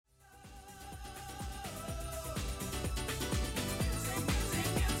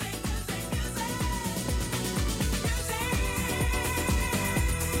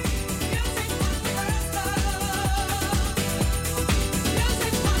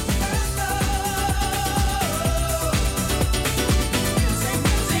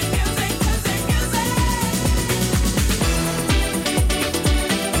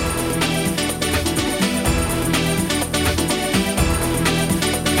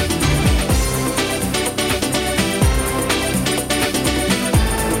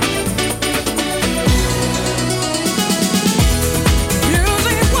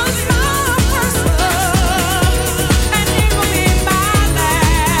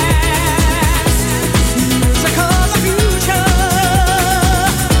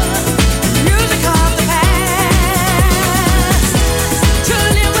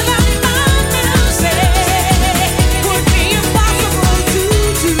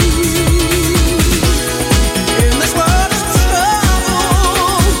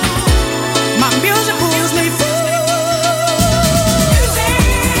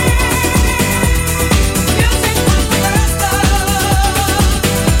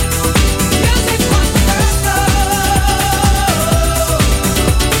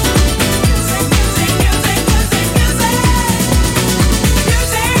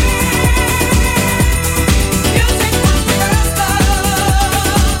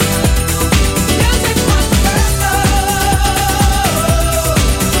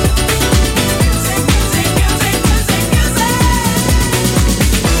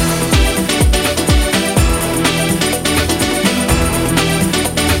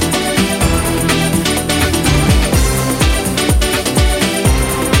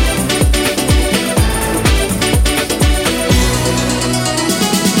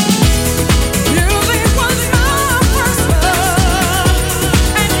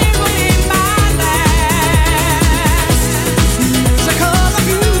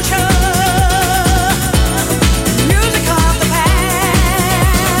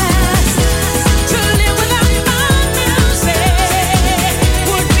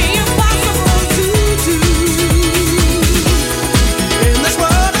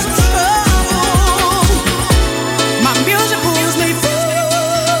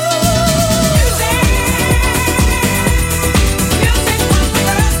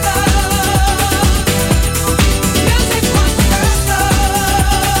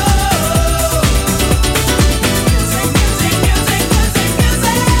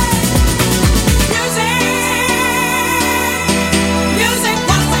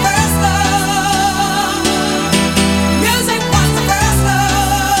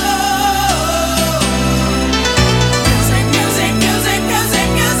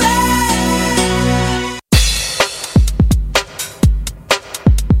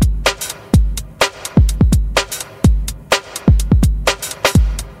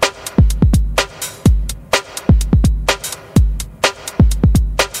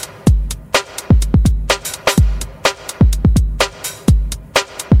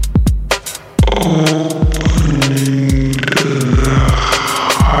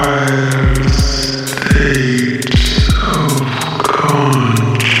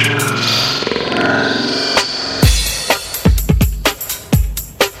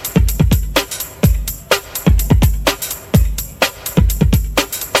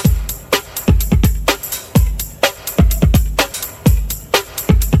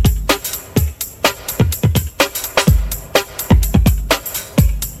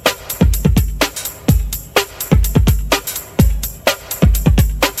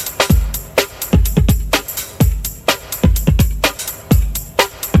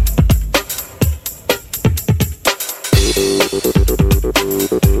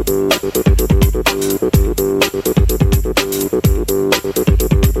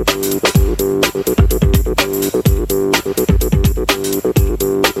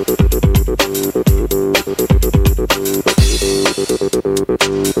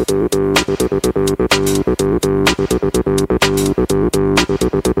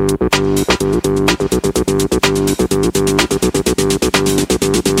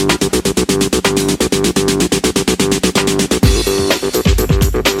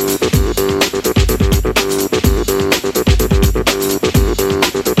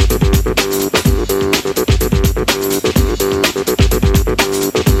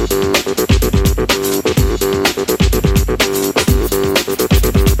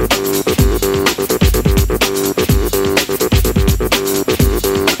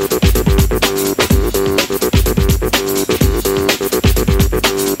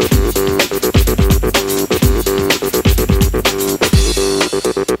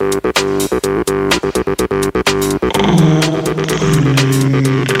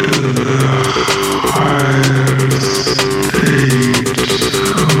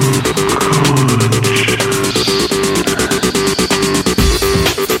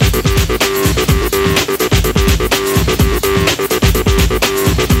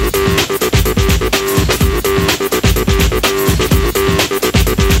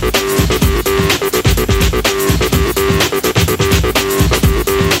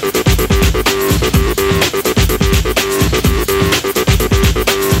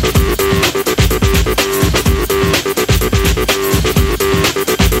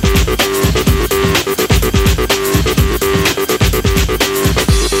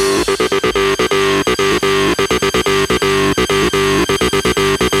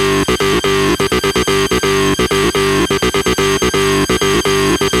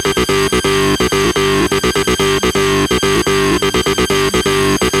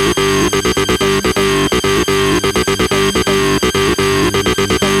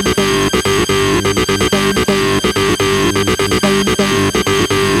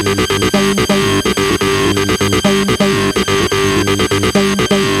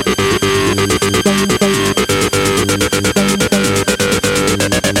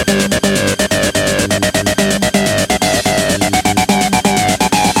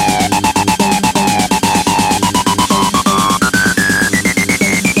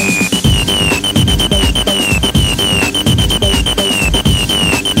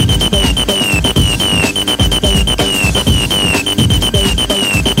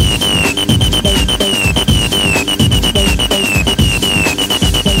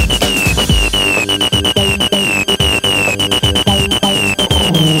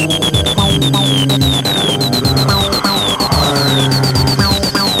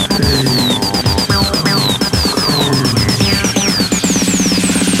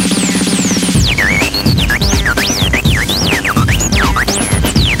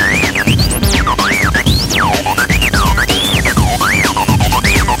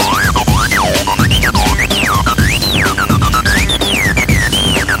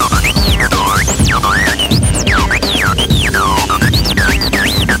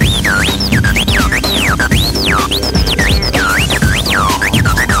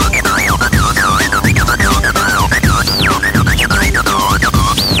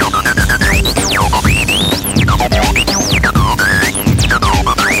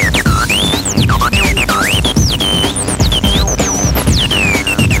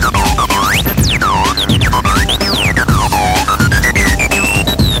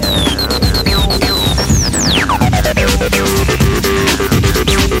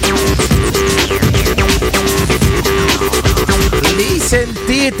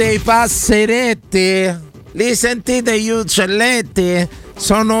Sentite i passeretti? Li sentite gli uccelletti?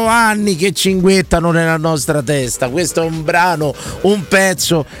 sono anni che cinguettano nella nostra testa. Questo è un brano, un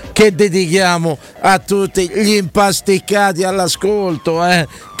pezzo che dedichiamo a tutti gli impasticcati all'ascolto,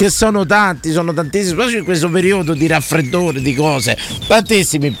 che sono tanti, sono tantissimi, specie in questo periodo di raffreddore, di cose,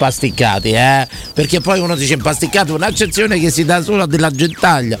 tantissimi impasticcati, perché poi uno dice impasticcato, un'accezione che si dà solo della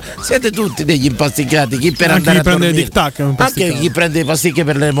gentaglia. Siete tutti degli impasticcati, chi per anche andare chi a prende dormire, tic-tac è un anche chi prende le pasticche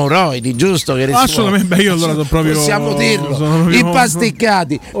per le emorroidi, giusto? Che assolutamente, io allora sono proprio, possiamo dirlo, impasticcati.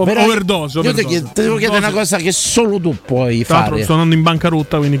 Overdose. Io ti devo chiedere una cosa che solo tu puoi fare. Sto andando in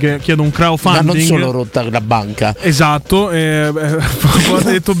bancarotta, quindi chiedo un crowdfunding. Ma non solo rotta la banca. Esatto, ho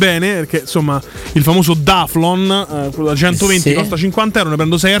detto bene, perché insomma il famoso Daflon, quello da 120 costa 50 euro, ne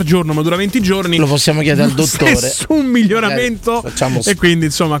prendo 6 al giorno, ma dura 20 giorni. Lo possiamo chiedere al dottore. Nessun miglioramento. E quindi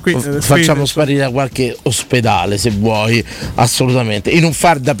insomma qui facciamo sparire da qualche ospedale, se vuoi, assolutamente. In un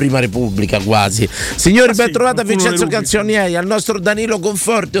far da Prima Repubblica quasi. Signori, ben trovata Vincenzo Canzonieri, al nostro Danilo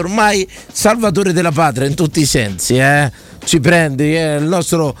Conforti, ormai salvatore della patria in tutti i sensi, ci prendi, il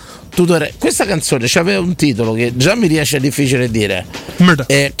nostro tutore. Questa canzone aveva un titolo che già mi riesce difficile dire,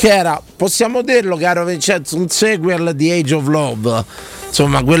 che era, possiamo dirlo caro Vincenzo, un sequel di Age of Love.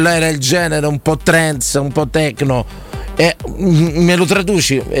 Insomma, quello era il genere un po' trance, un po' techno. Me lo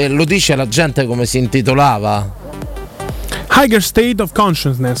traduci e lo dice la gente come si intitolava? Higher State of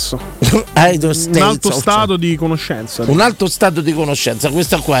Consciousness. Un alto stato di conoscenza. Un alto stato di conoscenza.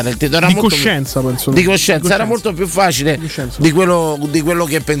 Questo qua era il titolo. Era di molto coscienza, penso. Di coscienza. Era molto più facile di quello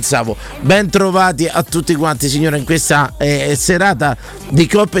che pensavo. Ben trovati a tutti quanti, signora, in questa serata di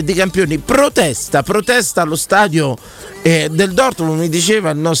Coppa e di Campioni. Protesta allo stadio del Dortmund, mi diceva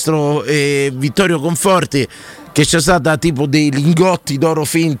il nostro Vittorio Conforti, che c'è stata tipo dei lingotti d'oro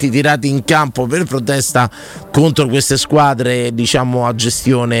finti tirati in campo per protesta contro queste squadre, diciamo, a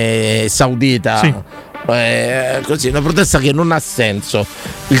gestione saudita. Sì. Così, una protesta che non ha senso.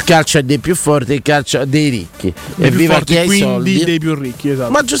 Il calcio è dei più forti, il calcio è dei ricchi. E viva chi ha i soldi, dei più ricchi,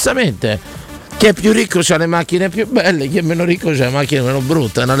 esatto. Ma giustamente, chi è più ricco c'ha le macchine più belle, chi è meno ricco c'ha le macchine meno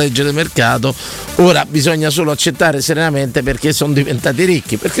brutte, è una legge del mercato. Ora bisogna solo accettare serenamente perché sono diventati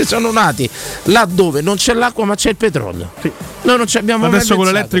ricchi, perché sono nati laddove non c'è l'acqua ma c'è il petrolio. Sì. Noi non ci abbiamo mai adesso pensato.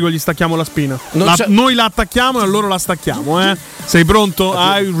 con l'elettrico gli stacchiamo la spina. Noi la attacchiamo e loro la stacchiamo, Sei pronto?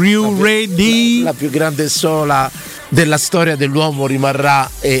 Are you ready? La più grande sola della storia dell'uomo rimarrà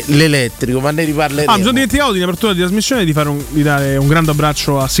l'elettrico, ma ne riparleremo. Mi sono dimenticato in apertura di trasmissione di dare un grande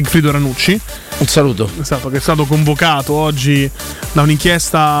abbraccio a Sigfrido Ranucci. Un saluto. Esatto, che è stato convocato oggi da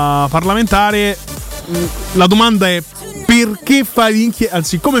un'inchiesta parlamentare. La domanda è: perché fai l'inchiesta?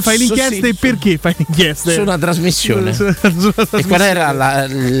 Anzi, come fai l'inchiesta e perché fai l'inchiesta? Su una trasmissione. E qual era la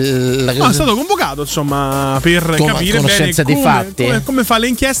no, è stato convocato, insomma, per capire bene come fa le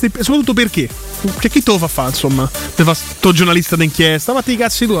inchieste e soprattutto perché. Cioè, chi te lo fa fare, insomma? Te fa sto giornalista d'inchiesta, fatti i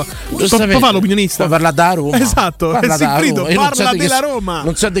cazzi tua. Fa l'opinionista. Parla da Roma. Esatto, parla della Roma.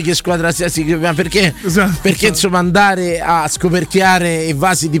 Non so di che squadra sia, perché, esatto. Perché insomma andare a scoperchiare i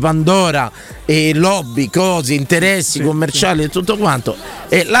vasi di Pandora e lobby, cose, interessi commerciali e tutto quanto,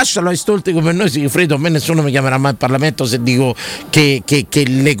 e lascialo ai stolti come noi, Sigfrido. A me nessuno mi chiamerà mai in Parlamento se dico che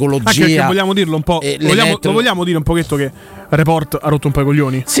l'ecologia, anche vogliamo dirlo un po', lo vogliamo dire un pochetto che Report ha rotto un po' i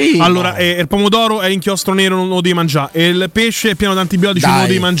coglioni. Sì. Allora, il pomodoro è inchiostro nero, non lo devi mangiare. E il pesce è pieno di antibiotici, non lo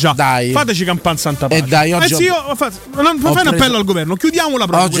devi mangiare. Dai. Fateci campana santa pace. Dai, oggi fai un appello al governo. Chiudiamola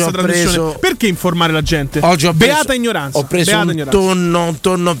proprio questa trasmissione. Perché informare la gente? Beata ignoranza. Ho preso un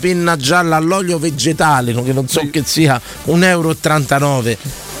tonno pinna gialla all'olio vegetale, che non so che sia, €1,39.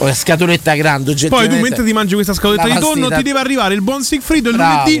 Una scatoletta grande. Poi tu mentre ti mangi questa scatoletta di tonno ti deve arrivare il buon Sigfrido il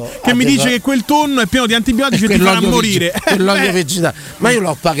lunedì che mi dice che quel tonno è pieno di antibiotici e ti farà morire. L'olio vegetale. Ma io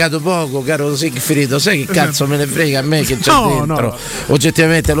l'ho pagato poco, caro Sigfrido. Sai che cazzo me ne frega a me che c'è dentro? No.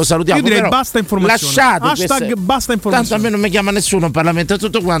 Oggettivamente lo salutiamo. Io direi però basta informazione. Lasciate basta informazione. Tanto a me non mi chiama nessuno in Parlamento,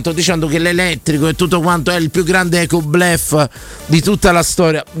 tutto quanto dicendo che l'elettrico e tutto quanto è il più grande eco bluff di tutta la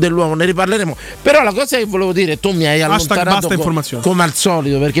storia dell'uomo. Ne riparleremo. Però la cosa che volevo dire, tu mi hai allontanato come al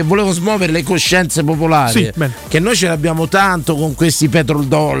solito, perché volevo smuovere le coscienze popolari, che noi ce l'abbiamo tanto con questi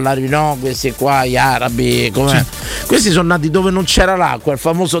petrodollari, no? Questi qua, gli arabi, questi sono nati dove non c'era l'acqua, il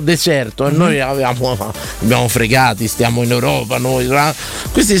famoso deserto, e noi abbiamo fregati, stiamo in Europa noi,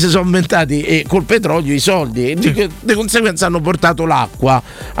 questi si sono inventati col petrolio i soldi, e di conseguenza hanno portato l'acqua,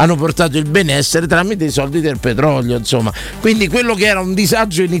 hanno portato il benessere tramite i soldi del petrolio, insomma. Quindi quello che era un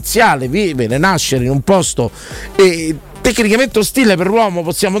disagio iniziale, vivere, nascere in un posto tecnicamente ostile per l'uomo,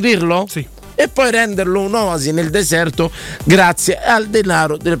 possiamo dirlo? Sì. E poi renderlo un'oasi nel deserto grazie al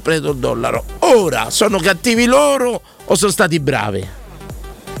denaro del petrodollaro. Ora, sono cattivi loro o sono stati bravi?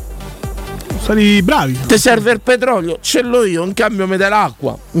 stati bravi. Ti serve il petrolio? Ce l'ho io, in cambio mi dai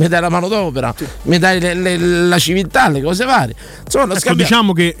l'acqua, mi dai la manodopera, mi dai la civiltà, le cose varie. Insomma,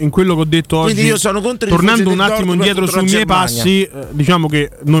 diciamo che in quello che ho detto oggi, quindi io sono contro tornando un attimo indietro sui miei passi, diciamo che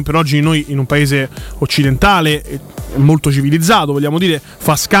noi per oggi, noi in un paese occidentale molto civilizzato, vogliamo dire,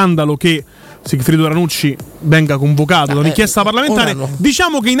 fa scandalo che Sigfrido Ranucci venga convocato da un'inchiesta parlamentare.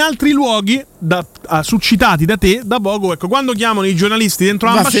 Diciamo che in altri luoghi suscitati da te da poco, ecco, quando chiamano i giornalisti dentro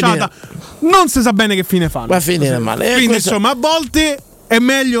l'ambasciata non si sa bene che fine fanno. Va a finire male. Quindi insomma, a volte è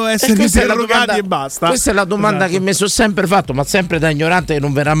meglio essere interrogati e basta. Questa è la domanda che mi sono sempre fatto, ma sempre da ignorante che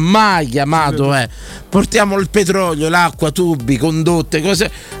non verrà mai chiamato. Portiamo il petrolio, l'acqua, tubi, condotte, cose.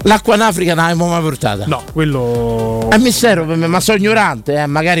 L'acqua in Africa non l'abbiamo mai portata. No, quello è mistero per me, ma sono ignorante,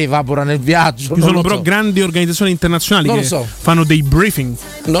 magari evapora nel viaggio. Ci sono però grandi organizzazioni internazionali che fanno dei briefing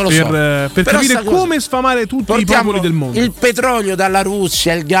per capire come sfamare tutti i popoli del mondo. Il petrolio dalla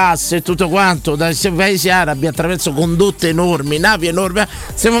Russia, il gas e tutto quanto dai paesi arabi attraverso condotte enormi, navi enormi.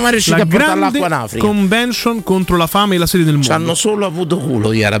 Siamo mai riusciti a portare l'acqua in Africa. Convention contro la fame e la sete del mondo. Ci hanno solo avuto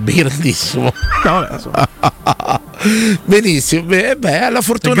culo gli arabi, grandissimo. Benissimo, alla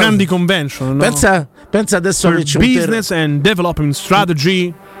fortuna. Le grandi convention, no? Pensa adesso che c'è business and development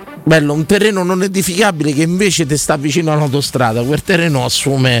strategy. Bello, un terreno non edificabile che invece ti sta vicino all'autostrada, quel terreno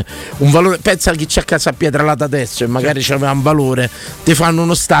assume un valore. Pensa a chi c'è a casa a Pietralata adesso e magari c'aveva un valore, ti fanno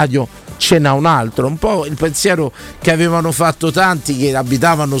uno stadio, ce n'ha un altro. Un po' il pensiero che avevano fatto tanti che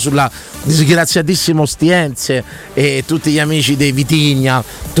abitavano sulla disgraziatissima Ostiense, e tutti gli amici dei Vitigna,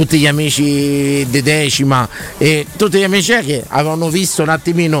 tutti gli amici di Decima e tutti gli amici che avevano visto un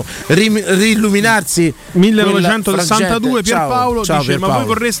attimino riilluminarsi 1962. Pierpaolo dice: ma voi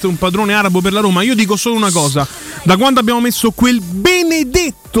vorreste un padrone arabo per la Roma? Io dico solo una cosa: da quando abbiamo messo quel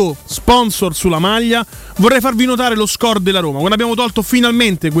benedetto sponsor sulla maglia, vorrei farvi notare lo score della Roma, quando abbiamo tolto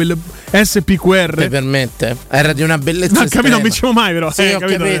finalmente quel SPQR. Mi permette? Era di una bellezza. Non capito, non vinciamo mai, però. Sì, ho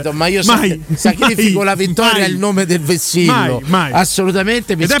capito, ma io sacrifico la vittoria al nome del vessillo. Mai.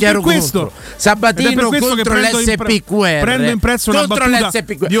 Assolutamente mi schiero contro. Sabatino contro l'SPQR. Prendo in prezzo una battuta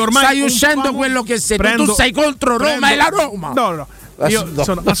di ormai. Stai uscendo quello che sei. Tu sei contro Roma e la Roma. No. Io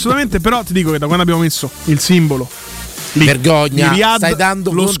sono assolutamente, però ti dico che da quando abbiamo messo il simbolo vergogna, stai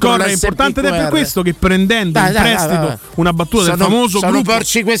dando lo score è importante, ed è per questo che prendendo in prestito una battuta del famoso sono gruppo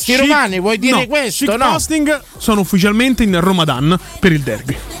porci questi romani, vuoi dire questo? No, Posting sono ufficialmente in Ramadan per il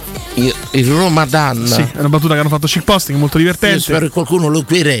derby. Il Ramadan, sì, è una battuta che hanno fatto Chic Posting, molto divertente. Io spero che qualcuno lo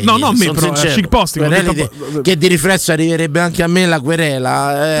quereli. No, a me, però Chic Posting che di riflesso arriverebbe anche a me la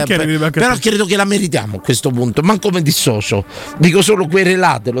querela, però credo che la meritiamo a questo punto. Manco mi dissocio, dico solo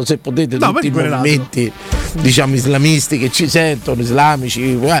querelatelo se potete, tutti i movimenti diciamo islamisti che ci sentono,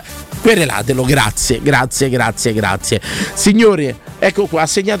 islamici, querelatelo. Grazie. Signori, ecco qua, ha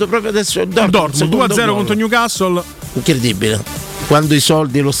segnato proprio adesso il Dortmund 2-0 contro Newcastle. Incredibile. Quando i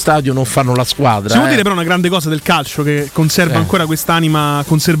soldi e lo stadio non fanno la squadra. Si può dire però una grande cosa del calcio, che conserva ancora quest'anima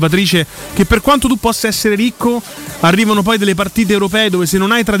conservatrice, che per quanto tu possa essere ricco, arrivano poi delle partite europee dove se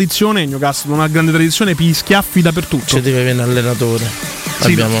non hai tradizione, Newcastle non ha grande tradizione, pigli schiaffi dappertutto. Ci deve avere un allenatore.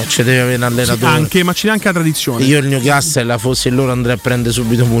 Ci deve avere un allenatore. Sì, anche, ma ci deve anche la tradizione. Io il Newcastle fossi loro andrei a prendere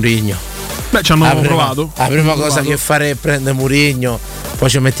subito Mourinho. Beh, ci hanno provato. La prima cosa che farei è prendere Mourinho, poi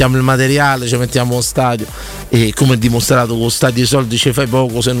ci mettiamo il materiale, ci mettiamo lo stadio, e come è dimostrato con lo stadio i soldi ci fai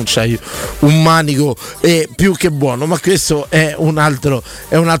poco se non c'hai un manico più che buono. Ma questo è un altro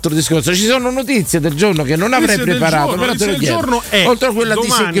discorso. Ci sono notizie del giorno che non avrei preparato, però te lo chiedo. Oltre a quella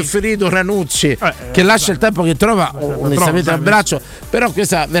domani. di Sigfrido Ranucci che lascia il tempo che trova onestamente l'abbraccio, però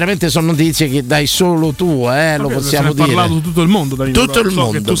questa veramente sono notizie che dai solo tu, lo possiamo dire. Ha parlato tutto il mondo, Danilo. Tutto il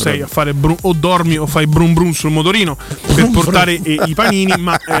mondo. Che tu sei a fare o dormi o fai brum brum sul motorino per portare i panini,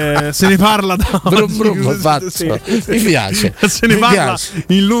 ma se ne parla da brum brum, sì. Mi piace. Se ne parla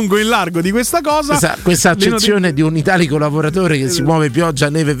in lungo e in largo di questa cosa. Questa accezione di un italico lavoratore che si muove pioggia,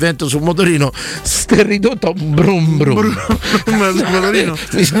 neve e vento sul motorino è ridotto a un brum brum. Motorino.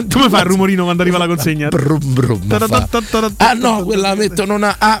 Come fa il rumorino quando arriva la consegna? Brum brum. Ah no, quella la metto me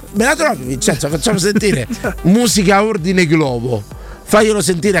la trovi, Vincenzo? Facciamo sentire musica ordine globo. Faglielo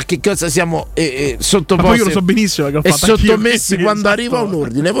sentire a che cosa siamo sottoposti. Ma poi io lo so benissimo che ho fatto sottomessi quando arriva un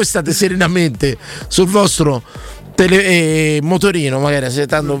ordine. Voi state serenamente sul vostro motorino, magari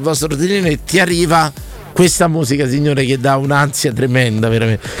aspettando il vostro ordine, e ti arriva questa musica, signore, che dà un'ansia tremenda,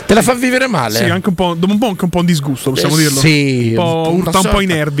 veramente. Te la fa vivere male. Sì, anche un po', dopo un po' anche un po' un disgusto, possiamo dirlo. Sì, urta un po' i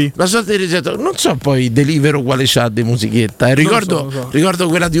nervi. La sorta di rigetto. Non so poi Deliveroo quale c'ha di musichetta. Ricordo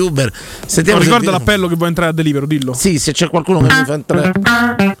quella di Uber. Ricorda l'appello che vuoi entrare a Deliveroo, dillo. Sì, se c'è qualcuno che mi fa entrare.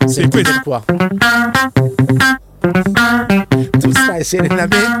 Sentite qua. Tu stai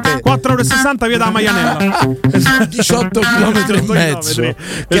serenamente 4 ore e 60 via da Maianella 18 km e mezzo,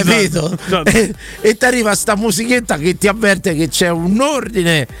 capito? Esatto. E ti arriva sta musichetta che ti avverte che c'è un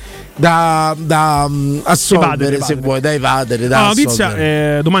ordine da assolvere, se vuoi, da evadere. La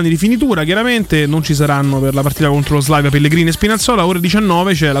notizia domani rifinitura, chiaramente non ci saranno per la partita contro lo Slavia Pellegrini e Spinazzola. Ore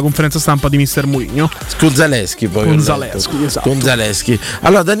 19 c'è la conferenza stampa di mister Mourinho con Zaleschi, esatto. Con Zaleschi.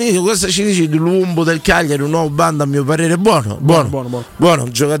 Allora Danilo, cosa ci dici dell'Umbo del Cagliari? Un nuovo bando a mio parere buono, un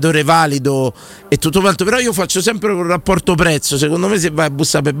giocatore valido e tutto quanto, però io faccio sempre un rapporto prezzo. Secondo me se vai a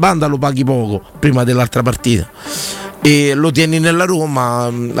bussare per banda lo paghi poco prima dell'altra partita e lo tieni nella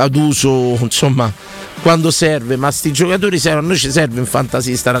Roma ad uso, insomma, quando serve. Ma sti giocatori servono, a noi ci serve un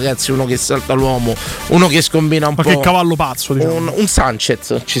fantasista, ragazzi, uno che salta l'uomo, uno che scombina un po'. Che cavallo pazzo, diciamo. Un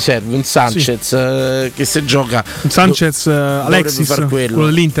Sanchez ci serve, un Sanchez che se gioca. Un Sanchez Alexis, far quello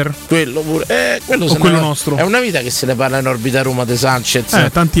dell'Inter. Quello pure. Quello nostro. È una vita che se ne parla in orbita Roma de Sanchez.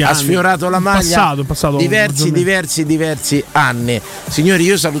 Tanti anni. Ha sfiorato la maglia. Passato diversi anni. Signori,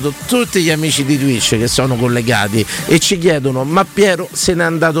 io saluto tutti gli amici di Twitch che sono collegati e ci chiedono: ma Piero se n'è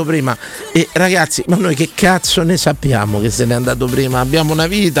andato prima? E ragazzi, ma noi che cazzo ne sappiamo che se n'è andato prima? Abbiamo una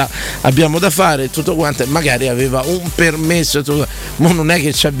vita, abbiamo da fare tutto quanto, magari aveva un permesso e tutto, ma non è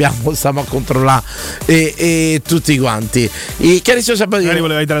che ci abbiamo, stiamo a controllare e tutti quanti. Carissimo Sabatino, magari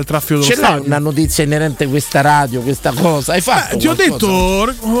volevi dare il traffico dello stadio. C'è una notizia inerente a questa radio, questa cosa? Hai fatto? Ti ho detto,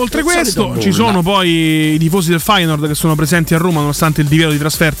 oltre questo ci sono poi i tifosi del Feyenoord che sono presenti a Roma nonostante il divieto di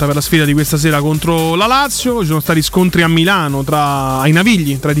trasferta per la sfida di questa sera contro la Lazio. Ci sono stati scontri a Milano ai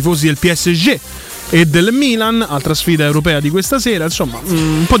Navigli tra i tifosi del PSG e del Milan, altra sfida europea di questa sera. Insomma,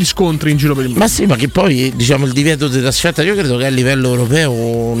 un po' di scontri in giro per il mondo. Ma sì, ma che poi diciamo il divieto di trasferta io credo che a livello europeo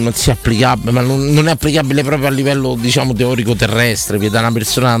non sia applicabile, ma non è applicabile proprio a livello, diciamo, teorico terrestre, che da una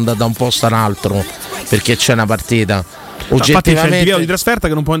persona anda da un posto all'altro perché c'è una partita. Infatti c'è il divieto di trasferta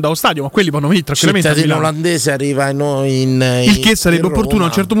che non può andare allo stadio, ma quelli vanno venire tranquillamente. Il cittadino olandese arriva il che sarebbe opportuno a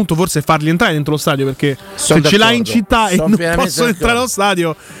un certo punto forse farli entrare dentro lo stadio, perché se ce l'hai in città e non possono entrare allo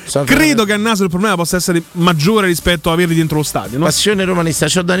stadio, credo che a naso il problema possa essere maggiore rispetto a averli dentro lo stadio, no? Passione romanista.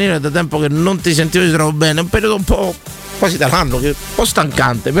 Ciao Danilo, è da tempo che non ti sentivo, ti trovo bene, un periodo un po' quasi dall'anno, che è un po'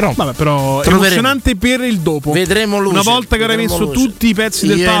 stancante, però emozionante per il dopo. Vedremo luce. Una volta che avrai messo tutti i pezzi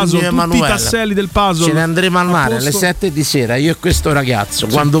del puzzle, tutti i tasselli del puzzle, ce ne andremo al mare alle 7 di sera, io e questo ragazzo.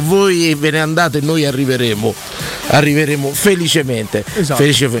 Sì. Quando voi ve ne andate noi arriveremo felicemente. Esatto.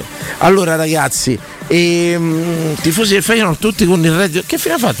 Allora ragazzi, tifosi del Feyenoord tutti con il reddito. Che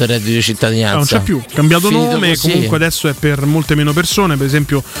fine ha fatto il reddito di cittadinanza? Non c'è più, cambiato nome, così. Comunque adesso è per molte meno persone. Per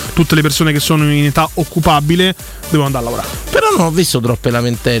esempio tutte le persone che sono in età occupabile devono andare a lavorare. Però non ho visto troppe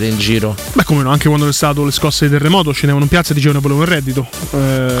lamentele in giro. Beh, come no, anche quando c'è stato le scosse di terremoto scendevano in piazza e dicevano che volevano il reddito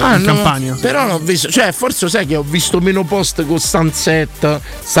in Campania. Però non ho visto, cioè forse sai che ho visto meno post con Sunset,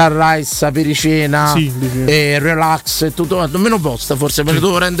 Sunrise, Pericena, e Relax e tutto quanto. Meno post forse, me ne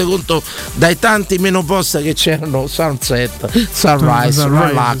devo rendere conto dai tanti meno post che c'erano. Sunset, Sunrise,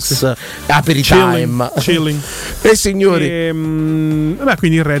 Relax, Aperitime, Chilling. E signori,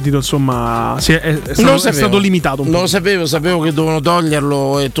 quindi il reddito insomma è stato limitato un po'. Non lo sapevo che dovevano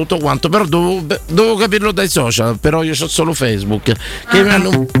toglierlo e tutto quanto, però dovevo capirlo dai social. Però io ho solo Facebook che mi hanno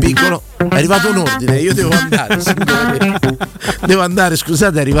un piccolo. È arrivato un ordine, io devo andare, signori. Devo andare,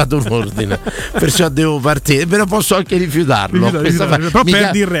 scusate, è arrivato un ordine, perciò devo partire, però posso anche rifiutarlo. Però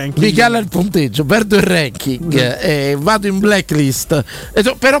perdi il ranking. Mi cala il punteggio, perdo il ranking, vado in blacklist,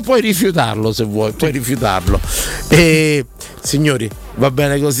 però puoi rifiutarlo se vuoi, puoi rifiutarlo. Signori, va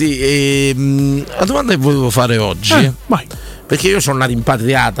bene così. La domanda che volevo fare oggi, vai. Perché io sono una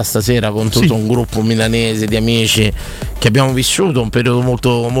rimpatriata stasera con tutto un gruppo milanese di amici che abbiamo vissuto un periodo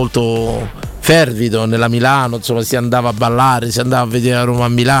molto, molto fervido nella Milano, insomma si andava a ballare, si andava a vedere la Roma a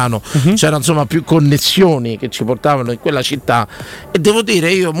Milano, c'erano insomma più connessioni che ci portavano in quella città, e devo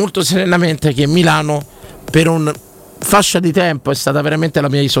dire io molto serenamente che Milano per un fascia di tempo è stata veramente la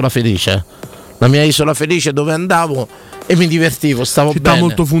mia isola felice. La mia isola felice dove andavo e mi divertivo, stavo città bene.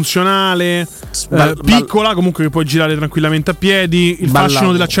 Molto funzionale, piccola, comunque che puoi girare tranquillamente a piedi. Il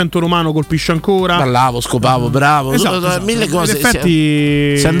fascino dell'accento romano colpisce ancora. Ballavo, scopavo, bravo, esatto. Mille cose. In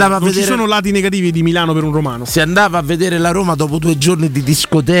effetti si andava a non vedere, ci sono lati negativi di Milano per un romano. Si andava a vedere la Roma dopo 2 giorni di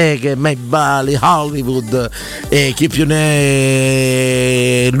discoteche, Mai Bali, Hollywood, chi più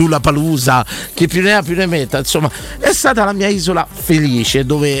ne è Lollapalooza, chi più ne ha più ne metta. Insomma, è stata la mia isola felice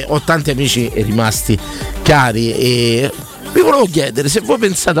dove ho tanti amici rimasti cari, e vi volevo chiedere se voi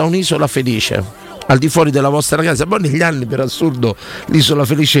pensate a un'isola felice al di fuori della vostra casa. Poi negli anni per assurdo l'isola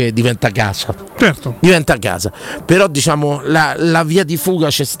felice diventa casa, certo, diventa casa, però diciamo la via di fuga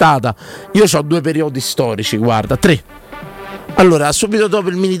c'è stata. Io ho 2 periodi storici, guarda, 3. Allora, subito dopo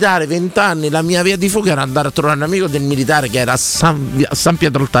il militare, 20 anni, la mia via di fuga era andare a trovare un amico del militare che era a San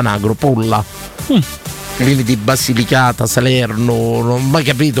Pietro Altanagro, Polla. Quindi di Basilicata, Salerno, non ho mai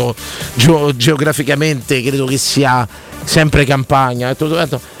capito geograficamente, credo che sia sempre campagna.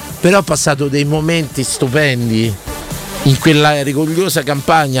 Però ho passato dei momenti stupendi in quella rigogliosa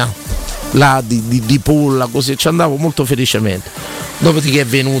campagna là di Polla, così ci andavo molto felicemente. Dopodiché è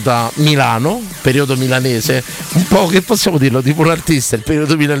venuta Milano, periodo milanese, un po' che possiamo dirlo, tipo l'artista, il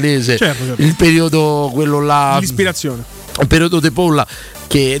periodo milanese, certo. Il periodo quello là, l'ispirazione, il periodo di Polla,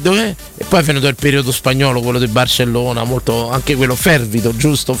 che dov'è? E poi è venuto il periodo spagnolo, quello di Barcellona, molto anche quello fervido,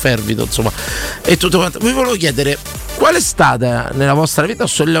 giusto, fervido, insomma. E tutto quanto. Vi volevo chiedere, qual è stata nella vostra vita, o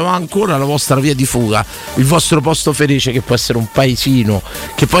se ancora la vostra via di fuga, il vostro posto felice, che può essere un paesino,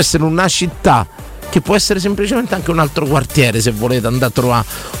 che può essere una città, che può essere semplicemente anche un altro quartiere, se volete andare a trovare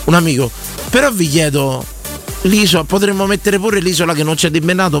un amico. Però vi chiedo, l'isola, potremmo mettere pure l'isola che non c'è di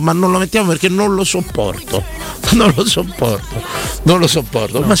Bennato, ma non lo mettiamo perché non lo sopporto. Non lo sopporto.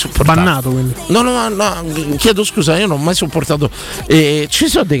 No, mai sopportato. Bannato, quindi. No, chiedo scusa, io non ho mai sopportato. Ci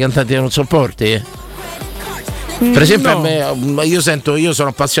sono dei cantanti che non sopporti? Per esempio, no. Io sono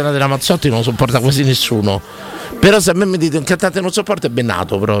appassionato della Mazzotti, non sopporta quasi nessuno. Però se a me mi dite un cantante non sopporta, è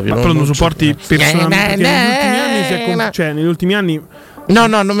Bennato proprio. Ma non sopporti personalmente? Negli ultimi anni No,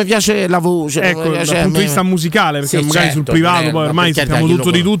 non mi piace la voce. Ecco, dal punto di vista musicale, perché sì, magari sul privato poi ormai sappiamo tutto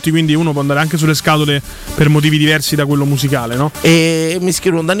di tutti, quindi uno può andare anche sulle scatole per motivi diversi da quello musicale, no? E mi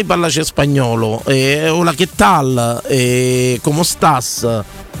scrivono Dani Pallace spagnolo, hola che tal, como stas,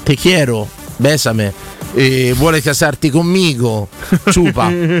 te quiero, besame, vuole casarti conmigo, ciupa.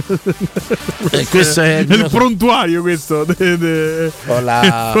 Questo è il prontuario, questo.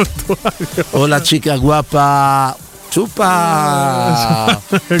 Hola chica guapa, ciupa.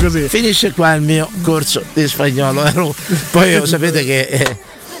 Così. Finisce qua il mio corso di spagnolo. Poi sapete che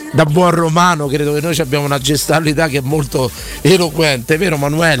da buon romano credo che noi abbiamo una gestualità che è molto eloquente, vero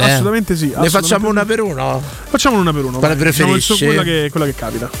Manuele? Assolutamente sì. Ne facciamo una per uno? Facciamo una per uno. Quale preferisci? Quella che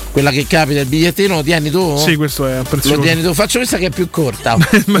capita. Quella che capita, il bigliettino lo tieni tu? Sì, questo è prezioso. Lo tieni tu, faccio questa che è più corta.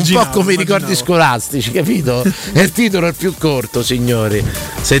 Un po' come i ricordi scolastici, capito? E il titolo è più corto, signori.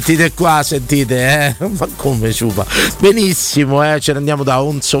 Sentite qua, sentite, ma come ciupa. Benissimo, ce ne andiamo da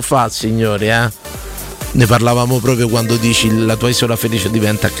un sofà, signori, Ne parlavamo proprio quando dici la tua isola felice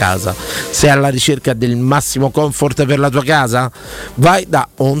diventa casa. Sei alla ricerca del massimo comfort per la tua casa? Vai da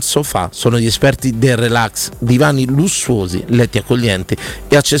On Sofa, sono gli esperti del relax, divani lussuosi, letti accoglienti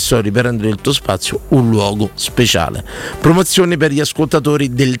e accessori per rendere il tuo spazio un luogo speciale. Promozioni per gli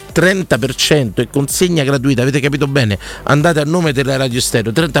ascoltatori del 30% e consegna gratuita, avete capito bene? Andate a nome della Radio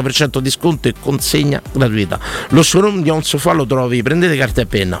Stereo, 30% di sconto e consegna gratuita. Lo showroom di On Sofa lo trovi, prendete carta e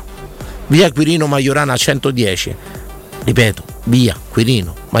penna, via Quirino Maiorana 110, ripeto, via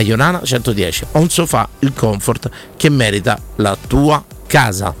Quirino Maiorana 110. On Sofa, il comfort che merita la tua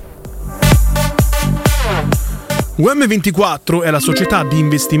casa. UM24 è la società di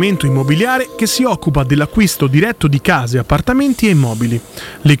investimento immobiliare che si occupa dell'acquisto diretto di case, appartamenti e immobili.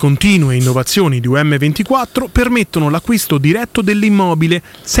 Le continue innovazioni di UM24 permettono l'acquisto diretto dell'immobile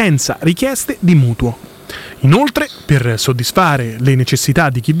senza richieste di mutuo. Inoltre, per soddisfare le necessità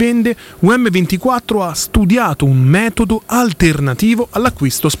di chi vende, UM24 ha studiato un metodo alternativo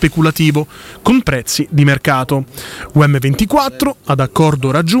all'acquisto speculativo, con prezzi di mercato. UM24, ad accordo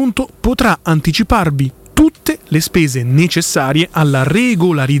raggiunto, potrà anticiparvi tutte le spese necessarie alla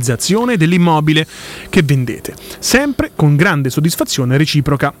regolarizzazione dell'immobile che vendete, sempre con grande soddisfazione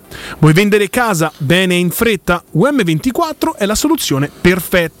reciproca. Vuoi vendere casa bene e in fretta? UM24 è la soluzione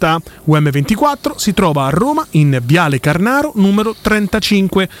perfetta. UM24 si trova a Roma in Viale Carnaro numero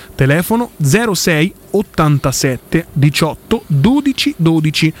 35, telefono 06 87 18 12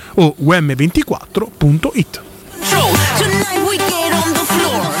 12 o um24.it.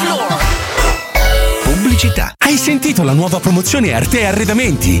 Pubblicità. Hai sentito la nuova promozione Arte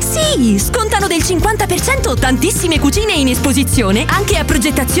Arredamenti? Sì, scontano del 50% tantissime cucine in esposizione, anche a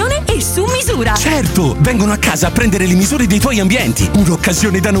progettazione e su misura. Certo, vengono a casa a prendere le misure dei tuoi ambienti.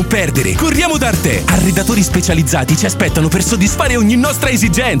 Un'occasione da non perdere. Corriamo da Arte. Arredatori specializzati ci aspettano per soddisfare ogni nostra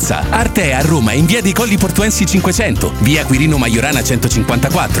esigenza. Arte a Roma in via dei Colli Portuensi 500, via Quirino Maiorana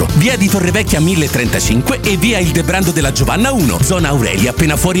 154, via di Torrevecchia 1035 e via Il Debrando della Giovanna 1, zona Aurelia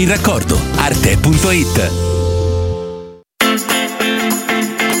appena fuori il raccordo. Arte.it.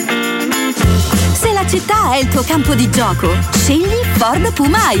 Se la città è il tuo campo di gioco, scegli Ford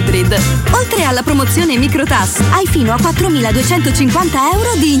Puma Hybrid. Oltre alla promozione microtax, hai fino a 4.250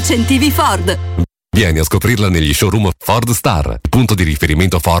 euro di incentivi Ford. Vieni a scoprirla negli showroom Ford Star, punto di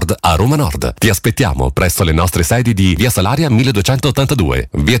riferimento Ford a Roma Nord. Ti aspettiamo presso le nostre sedi di Via Salaria 1282,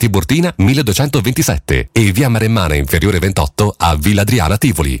 Via Tiburtina 1227 e Via Maremmana Inferiore 28 a Villa Adriana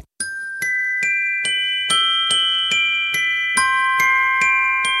Tivoli.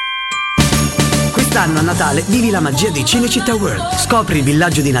 Quest'anno a Natale vivi la magia di Cinecittà World. Scopri il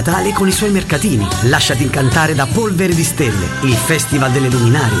villaggio di Natale con i suoi mercatini. Lasciati incantare da Polvere di Stelle, il festival delle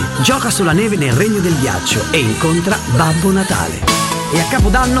luminarie. Gioca sulla neve nel regno del ghiaccio e incontra Babbo Natale. E a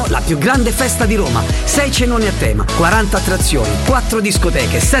Capodanno la più grande festa di Roma. 6 cenoni a tema, 40 attrazioni, 4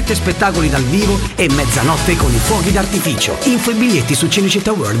 discoteche, 7 spettacoli dal vivo e mezzanotte con i fuochi d'artificio. Info e biglietti su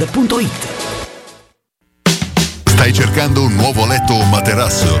cinecittàworld.it. Stai cercando un nuovo letto o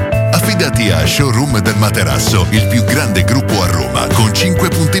materasso? Affidati a Showroom del Materasso, il più grande gruppo a Roma, con 5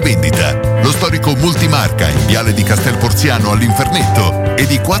 punti vendita. Lo storico multimarca in Viale di Castel Porziano all'Infernetto e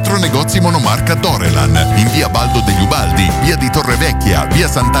di 4 negozi monomarca Dorelan in Via Baldo degli Ubaldi, Via di Torrevecchia, Via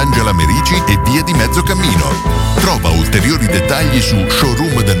Sant'Angela Merici e Via di Mezzocammino. Trova ulteriori dettagli su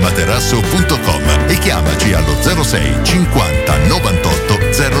showroomdelmaterasso.com e chiamaci allo 06 50 98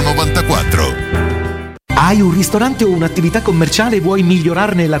 094. Hai un ristorante o un'attività commerciale e vuoi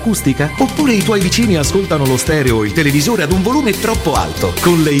migliorarne l'acustica? Oppure i tuoi vicini ascoltano lo stereo o il televisore ad un volume troppo alto?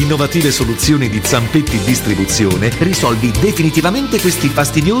 Con le innovative soluzioni di Zampetti Distribuzione risolvi definitivamente questi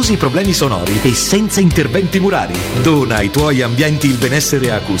fastidiosi problemi sonori e senza interventi murari. Dona ai tuoi ambienti il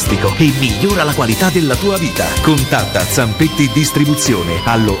benessere acustico e migliora la qualità della tua vita. Contatta Zampetti Distribuzione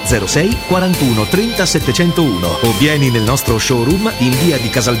allo 06 41 30 701 o vieni nel nostro showroom in via di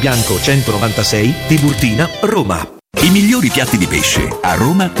Casalbianco 196 Tiburtina, Roma. I migliori piatti di pesce a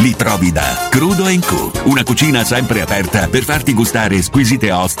Roma li trovi da Crudo & Co. Una cucina sempre aperta per farti gustare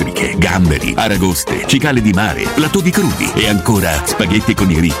squisite ostriche, gamberi, aragoste, cicale di mare, platò di crudi e ancora spaghetti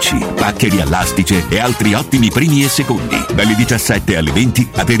con i ricci, paccheri all'astice e altri ottimi primi e secondi. Dalle 17 alle 20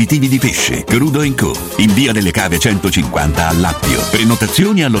 aperitivi di pesce. Crudo & Co. in via delle Cave 150 all'Appio.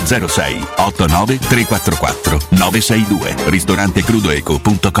 Prenotazioni allo 06 89 344 962.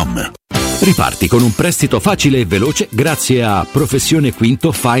 ristorantecrudoeco.com. Riparti con un prestito facile e veloce grazie a Professione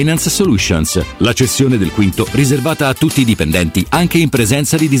Quinto Finance Solutions, la cessione del quinto riservata a tutti i dipendenti anche in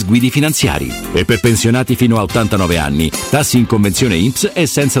presenza di disguidi finanziari e per pensionati fino a 89 anni, tassi in convenzione INPS e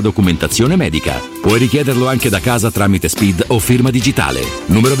senza documentazione medica. Puoi richiederlo anche da casa tramite SPID o firma digitale.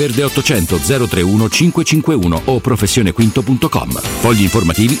 Numero verde 800 031 551 o professionequinto.com. Fogli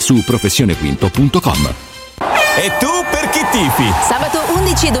informativi su professionequinto.com. E tu per chi tifi? Sabato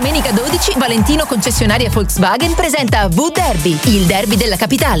 11 e domenica 12 Valentino concessionaria Volkswagen presenta V-Derby, il derby della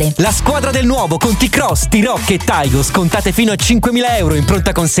capitale. La squadra del nuovo con T-Cross, T-Rock e Taigo scontate fino a 5.000 euro in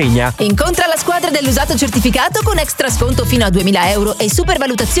pronta consegna. Incontra la squadra dell'usato certificato con extra sconto fino a 2.000 euro e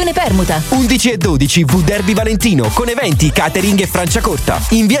supervalutazione permuta. 11 e 12 V-Derby Valentino con eventi, catering e Franciacorta.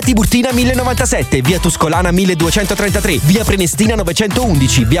 In via Tiburtina 1097, via Tuscolana 1233, via Prenestina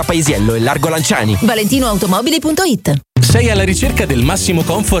 911, via Paesiello e Largo Lanciani. ValentinoAutomobili.it. Sei alla ricerca del massimo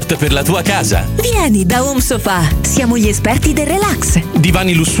comfort per la tua casa? Vieni da Home Sofa, siamo gli esperti del relax.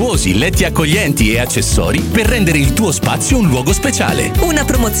 Divani lussuosi, letti accoglienti e accessori per rendere il tuo spazio un luogo speciale. Una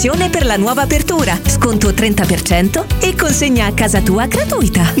promozione per la nuova apertura, sconto 30% e consegna a casa tua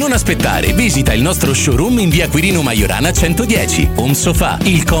gratuita. Non aspettare, visita il nostro showroom in via Quirino Maiorana 110. Home Sofa,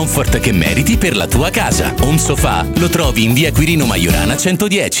 il comfort che meriti per la tua casa. Home Sofa lo trovi in via Quirino Maiorana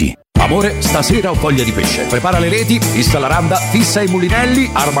 110. Amore, stasera ho voglia di pesce. Prepara le reti, fissa la randa, fissa i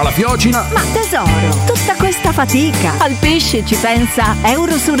mulinelli, arma la fiocina. Ma tesoro, tutta questa fatica. Al pesce ci pensa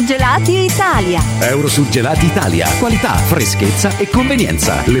Eurosurgelati Italia. Eurosurgelati Italia. Qualità, freschezza e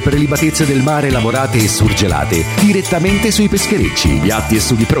convenienza. Le prelibatezze del mare lavorate e surgelate direttamente sui pescherecci. Piatti e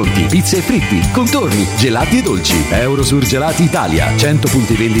sughi pronti, pizze e fritti, contorni, gelati e dolci. Eurosurgelati Italia. 100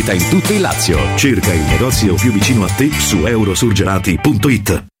 punti vendita in tutto il Lazio. Cerca il negozio più vicino a te su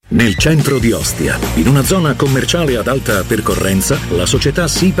eurosurgelati.it. Nel centro di Ostia, in una zona commerciale ad alta percorrenza, la società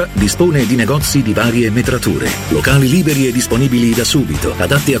SIPA dispone di negozi di varie metrature, locali liberi e disponibili da subito,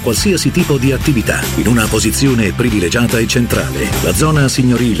 adatti a qualsiasi tipo di attività, in una posizione privilegiata e centrale. La zona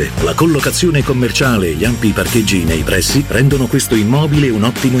signorile, la collocazione commerciale e gli ampi parcheggi nei pressi rendono questo immobile un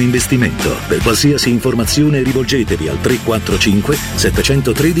ottimo investimento. Per qualsiasi informazione rivolgetevi al 345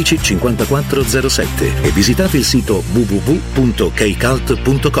 713 5407 e visitate il sito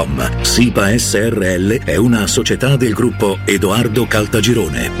www.keicalt.com. SIPA SRL è una società del gruppo Edoardo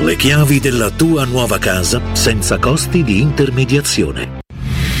Caltagirone. Le chiavi della tua nuova casa senza costi di intermediazione.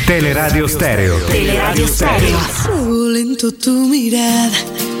 Teleradio Stereo. Teleradio Stereo. A fuego lento tu mirada,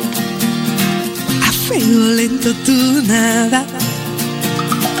 a fuego lento tu nada.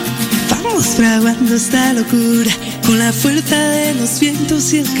 Vamos Vamos fraguando esta locura con la fuerza de los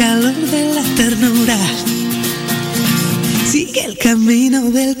vientos y el calor de la ternura. Sigue el camino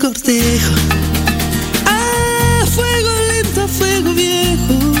del cortejo. Ah, fuego lento, fuego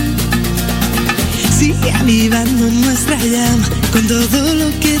viejo. Sigue avivando nuestra llama con todo lo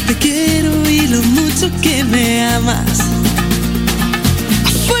que te quiero y lo mucho que me amas. A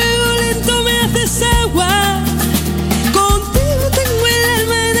fuego lento me haces agua. Contigo tengo el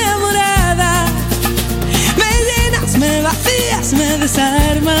alma enamorada. Me llenas, me vacías, me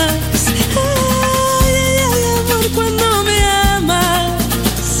desarmas. Ay, ay, ay, amor, cuando me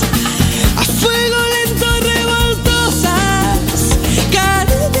amas. A fuego lento revoltosas,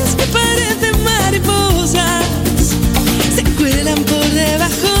 caricias que parecen mariposas. Se cuelan por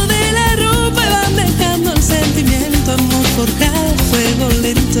debajo de la ropa y van dejando el sentimiento, amor forjado. Fuego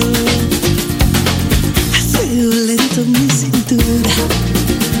lento, a fuego lento mi cintura.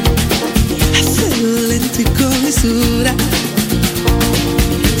 A fuego lento y con mesura.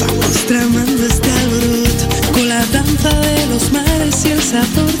 Vamos tramando este alboroto con la danza de los mares y el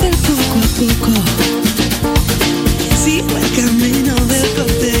sabor del poco a poco. Sigo el camino del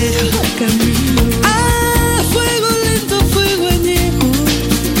cortejo. Ah, fuego lento, fuego añejo.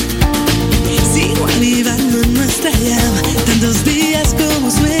 Sigo avivando nuestra llama. Tantos días como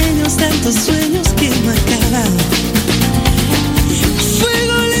sueños, tantos sueños que no acaban.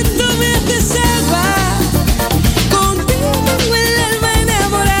 Fuego lento me haces agua. Contigo tengo el alma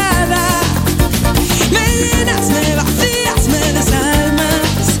enamorada. Me llenas, me vacías, me desarmas.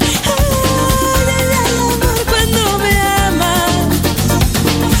 Ay, ay, ay, amor, cuando me amas.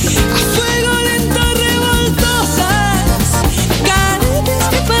 A fuego lento revoltosas, caricias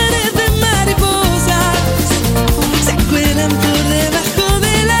que parecen mariposas. Se cuelan por debajo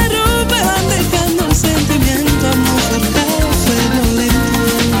de la ropa y van dejando el sentimiento, amor forjado.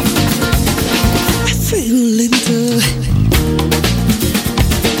 Fuego lento,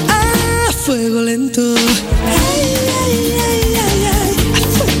 a fuego lento. Ay, ay, ay, ay, ay. A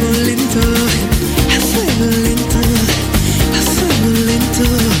fuego lento, a fuego lento, a fuego lento,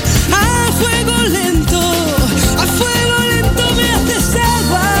 a fuego lento, a fuego lento me haces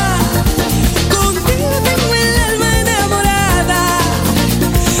agua. Contigo tengo el alma enamorada.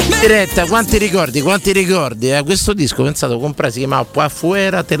 Diretta, quanti ricordi? Questo disco pensato comprare si chiamava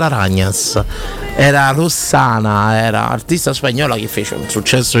Fuera Telarañas. Era Rossana, era artista spagnola che fece un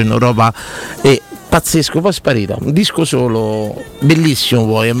successo in Europa e pazzesco, poi è sparita. Un disco solo, bellissimo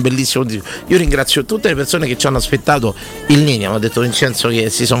poi, è un bellissimo disco. Io ringrazio tutte le persone che ci hanno aspettato in linea, mi ha detto Vincenzo che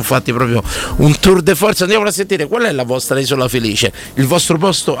si sono fatti proprio un tour de force. Andiamo a sentire qual è la vostra isola felice, il vostro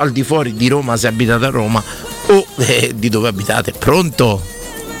posto al di fuori di Roma se abitate a Roma o di dove abitate. Pronto?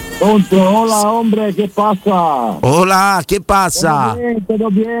 Hola hombre, ¿qué pasa? Hola, ¿qué pasa? Todo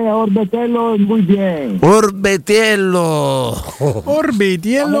bien, Orbetello muy bien. Orbetiello.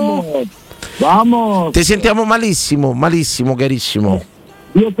 Vamos. Ti sentiamo malissimo, carissimo.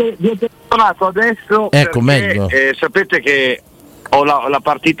 Io ti ho telefonato adesso. Ecco, perché, meglio. Sapete che ho la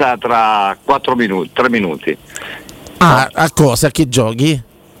partita tra 3 minuti. Ah, a cosa? A che giochi?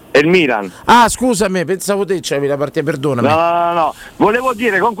 E il Milan. Ah, scusami, pensavo te c'avevi la partita, perdonami. No. Volevo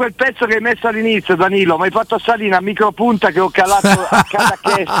dire, con quel pezzo che hai messo all'inizio, Danilo, mi hai fatto salire una micropunta che ho calato a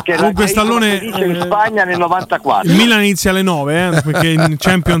Cadaqués, che comunque Stallone in Spagna nel 94. Il Milan inizia alle 9, perché in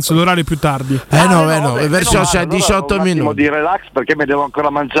Champions l'orario è più tardi. No, perciò c'è 18 minuti. Un attimo di relax perché mi devo ancora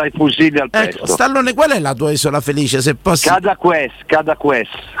mangiare i fusilli al pesto. Stallone, qual è la tua isola felice? Se posso... Cadaqués. Cadaqués?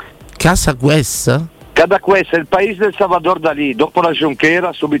 Cadaqués è il paese del Salvador Dalì, dopo la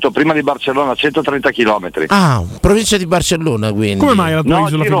Junquera, subito prima di Barcellona, a 130 km. Ah, provincia di Barcellona, quindi. Come mai la tua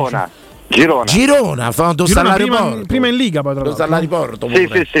isola felice? Girona, sta all'aeroporto. Prima in Liga, poi sta all'aeroporto.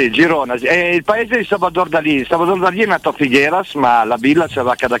 Sì, Girona. È il paese di Salvador Dalì. Salvador Dalì è nato a Figueras, ma la villa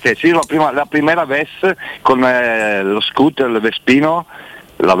c'era a Cadaqués. Io la prima Ves con lo scooter, il Vespino,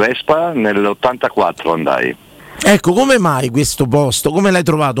 la Vespa, nell'84 andai. Ecco, come mai questo posto? Come l'hai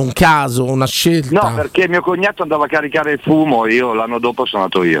trovato? Un caso, una scelta? No, perché mio cognato andava a caricare il fumo, io l'anno dopo sono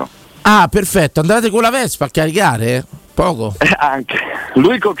andato io. Ah, perfetto, andate con la Vespa a caricare? Poco? Anche.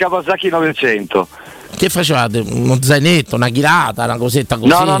 Lui col Kawasaki 900. Che facevate? Uno zainetto, una ghirata, una cosetta così?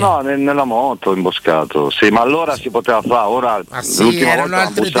 No, nella moto, imboscato. Sì, ma allora si poteva fare, ora l'ultima erano volta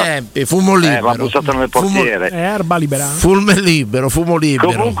altri tempi, fumo libero. Ma ha bussato nelle portiere. Erba libera. Fumo libero.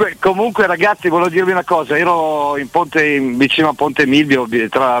 Comunque ragazzi, volevo dirvi una cosa, ero vicino a Ponte Milvio,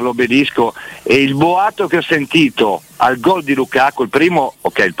 tra l'obelisco, e il boato che ho sentito al gol di Lukaku, il primo,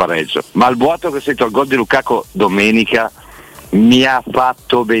 ok, il pareggio, ma il boato che ho sentito al gol di Lukaku domenica mi ha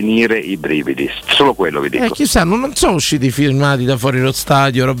fatto venire i brividi, solo quello vi dico. Chissà, non sono usciti filmati da fuori lo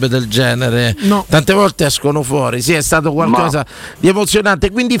stadio, robe del genere. No. Tante volte escono fuori, sì, è stato qualcosa di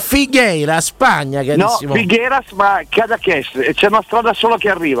emozionante. Quindi Figueira, Spagna, carissimo. No, Figueras, ma Cadaqués, c'è una strada solo che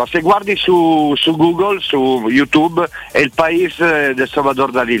arriva. Se guardi su Google, su YouTube, è il paese del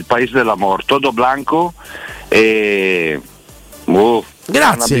Salvador Dalí, il paese dell'amor, todo blanco e...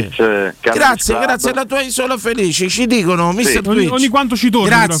 Grazie, Cannabis grazie alla tua isola felice. Ci dicono, Sì. Mr. Twitch. Ogni quanto ci torna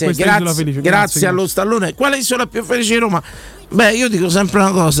Grazie, questa grazie, isola felice. grazie allo stallone. Qual è l'isola più felice di Roma? Beh, io dico sempre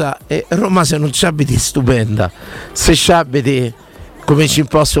una cosa: Roma, se non ci abiti, è stupenda. Se ci abiti, come ci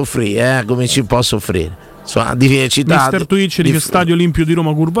posso offrire, come ci posso offrire. Insomma, di città. Mr. Twitch dice Stadio Olimpio di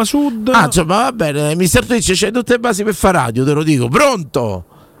Roma, curva sud. Insomma, va bene. Mr. Twitch, c'hai tutte le basi per fare radio, te lo dico. Pronto?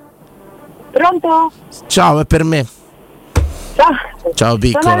 Pronto? Ciao, è per me. Ciao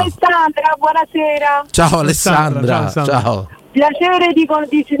piccola. Sono Alessandra, buonasera. Ciao Alessandra, ciao. Piacere di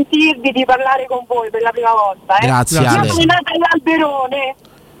sentirvi, di parlare con voi per la prima volta. Grazie, Io Ale. sono nata all'Alberone.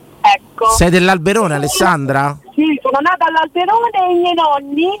 Ecco. Sei dell'Alberone, Alessandra? Sì, sono nata all'Alberone e i miei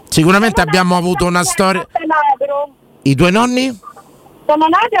nonni. Sicuramente abbiamo avuto una storia. I tuoi nonni? Sono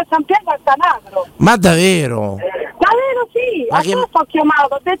nati a San Pietro al Tanagro. Ma davvero? Davvero sì, Ma adesso ho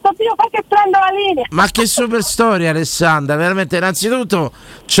chiamato, ho detto Dio, fai che prendo la linea. Ma che super storia, Alessandra, veramente. Innanzitutto,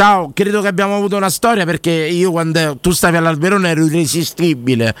 ciao, credo che abbiamo avuto una storia, perché io quando tu stavi all'Alberone ero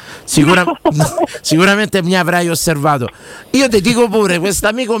irresistibile. Sicuramente mi avrai osservato. Io ti dico pure,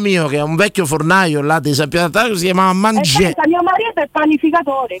 quest'amico mio che è un vecchio fornaio là di San Pietro al Tanagro, si chiamava Mangeri. Mio marito è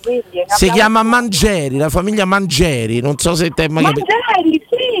panificatore, quindi Si chiama Mangeri, la famiglia Mangeri, non so se te mai capito. Mangeri,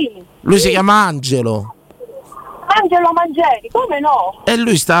 sì. Lui si chiama Angelo. Angelo Mangeri, come no? E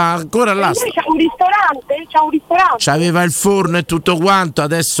lui sta ancora là. E lui c'ha un ristorante? C'ha un ristorante? C'aveva il forno e tutto quanto,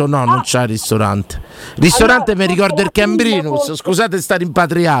 adesso no, non c'ha il ristorante. Ristorante, mi ricordo il Gambrinus, scusate, sta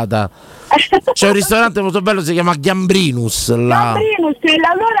rimpatriata. C'è un ristorante molto bello, si chiama Gambrinus. Gambrinus,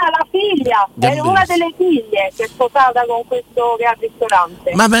 allora la figlia, è una delle figlie che è sposata con questo che ha il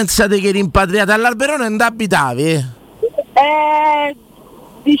ristorante. Ma pensate che rimpatriata all'Alberone non abitavi?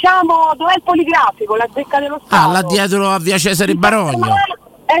 Diciamo, dov'è il poligrafico, la zecca dello Stato? Là dietro a via Cesare Barogna.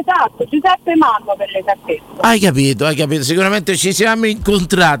 Esatto, Giuseppe Manno per l'esattezza. Hai capito, sicuramente ci siamo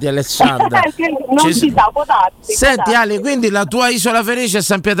incontrati, Alessandra. Non si sa, può darsi. Senti Ale, quindi la tua isola felice è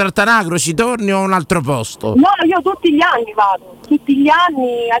San Pietro al Tanagro, ci torni o un altro posto? No, io tutti gli anni vado, tutti gli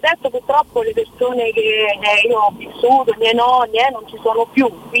anni. Adesso purtroppo le persone che io ho vissuto, i miei nonni, non ci sono più,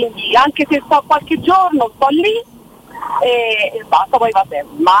 quindi anche se sto qualche giorno sto lì e basta, poi vabbè,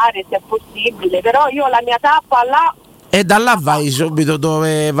 mare se è possibile, però io la mia tappa là. E da là vai subito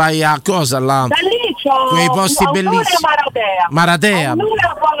dove vai a cosa là? Da lì c'ho quei posti bellissimi. Maratea.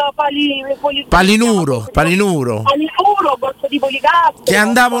 Palinuro, Borso di Policastro. Che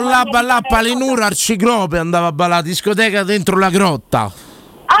andavo là a ballare a Palinuro, al Ciclope andavo a ballare, discoteca dentro la grotta.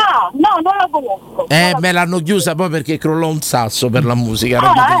 Ah, no, non la conosco. Me l'hanno chiusa poi perché crollò un sasso per la musica,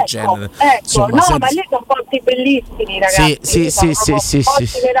 roba del genere. Insomma, no, ma lì sono posti bellissimi, ragazzi. Sì. Posti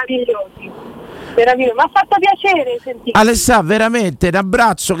meravigliosi. Mi ha fatto piacere sentire. Alessà, veramente un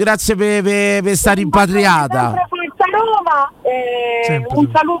abbraccio, grazie per stare rimpatriata. Forza Roma, un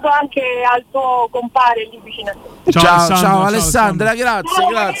saluto anche al tuo compare lì vicino a te. Ciao Alessandra,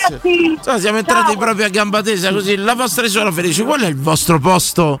 grazie. Siamo entrati proprio a gamba tesa così. La vostra isola felice, qual è il vostro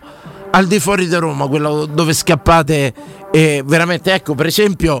posto al di fuori di Roma, quello dove scappate? Veramente, ecco, per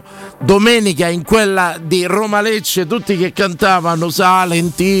esempio domenica in quella di Roma Lecce tutti che cantavano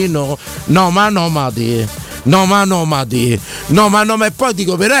Salentino, e poi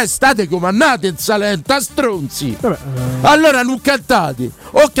dico però state comandate in Salento a stronzi. Allora non cantate,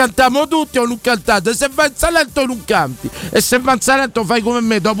 o cantiamo tutti o non cantate. Se vai in Salento non canti, e se vai in Salento fai come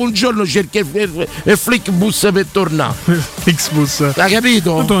me, dopo un giorno cerchi il Flixbus per tornare. Flixbus, hai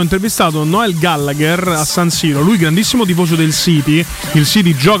capito? Ho intervistato Noel Gallagher a San Siro, lui grandissimo tifoso del City. Il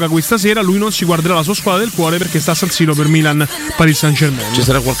City gioca questa sera, lui non si guarderà la sua squadra del cuore perché sta a San Siro per Milan Paris Saint-Germain. Ci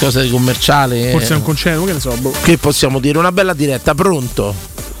sarà qualcosa di commerciale? Forse è un concerto, che ne so. Che possiamo dire? Una bella diretta, pronto?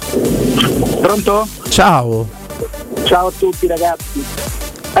 Pronto? Ciao a tutti ragazzi.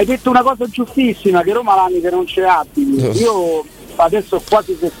 Hai detto una cosa giustissima, che Roma l'anni che non c'è attimi. Io adesso ho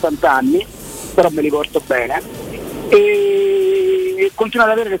quasi 60 anni, però me li porto bene e continuo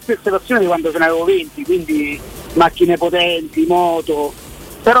ad avere le stesse passioni di quando se ne avevo 20, quindi macchine potenti, moto,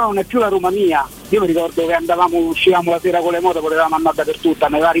 però non è più la Roma mia. Io mi ricordo che uscivamo la sera con le moto, potevamo andare dappertutto,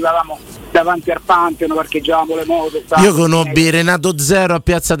 ne arrivavamo davanti al Pantheon, parcheggiavamo le moto. Io conobbi Renato Zero a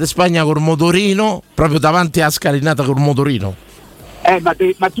Piazza de Spagna col motorino, proprio davanti alla scalinata col motorino.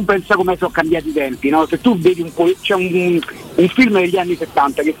 Ma tu pensa come sono cambiati i tempi, no? Se tu vedi c'è un film degli anni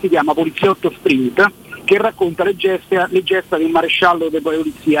 70 che si chiama Poliziotto Sprint, che racconta le gesta di un maresciallo della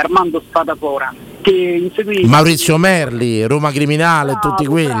polizia, Armando Spadafora, che inseguì Maurizio Merli, Roma Criminale, tutti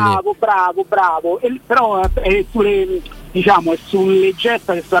quelli. Bravo. Però è sulle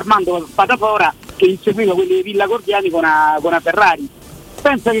gesta di Armando Spadafora che inseguiva quelli di Villa Gordiani con una Ferrari.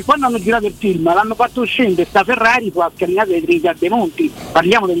 Pensa che quando hanno girato il film l'hanno fatto scendere sta Ferrari sulla scalinata dei Trinità dei Monti,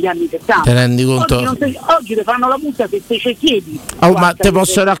 parliamo degli anni 70. Te rendi conto? Oggi ti fanno la multa se te ci chiedi. Ma te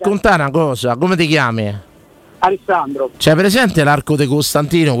posso raccontare una cosa? Come ti chiami? Alessandro. C'è presente l'arco di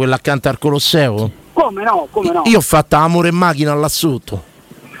Costantino, quello accanto al Colosseo? Come no? Io ho fatto amore in macchina là sotto.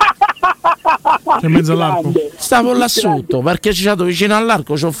 In mezzo all'arco. Stavo là sotto, perché c'è stato vicino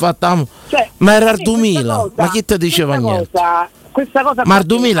all'arco, ci ho fatto ma era il 2000, ma chi ti diceva niente? Questa cosa ma il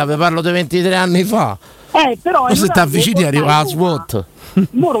 2000 vi parlo di 23 anni fa. Però se ti avvicini arriva la SWAT.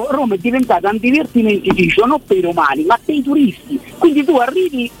 Roma è diventata un divertimentificio non per i romani ma per i turisti, quindi tu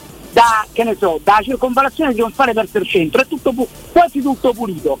arrivi da circonvallazione trionfale verso il centro, è tutto quasi tutto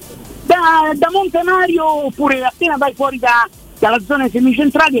pulito, da Monte Mario, oppure appena vai fuori dalla zona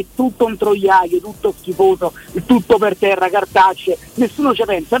semicentrali è tutto un troiaio, tutto schifoso, tutto per terra, cartacce, nessuno ci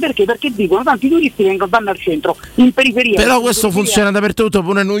pensa. Perché? Perché dicono tanti turisti vanno al centro, in periferia. Però questo funziona dappertutto,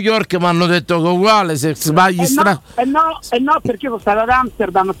 pure a New York mi hanno detto che è uguale, se sbagli no, perché io sono stato ad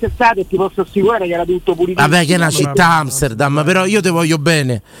Amsterdam quest'estate e ti posso assicurare che era tutto pulito. Vabbè, che è una città Amsterdam, però io te voglio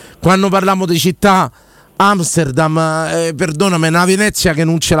bene. Quando parliamo di città Amsterdam, perdonami, è una Venezia che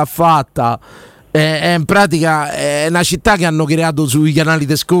non ce l'ha fatta. È in pratica è una città che hanno creato sui canali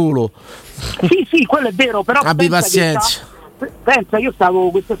di scolo. Sì, quello è vero, però abbi pazienza. Pensa, io stavo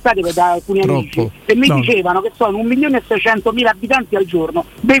quest'estate da alcuni amici e mi dicevano che sono 1.600.000 abitanti al giorno,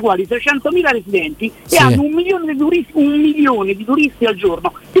 dei quali 600.000 residenti e hanno 1 milione di turisti al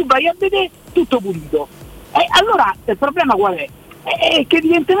giorno. Tu vai a vedere tutto pulito. Allora il problema qual è? È che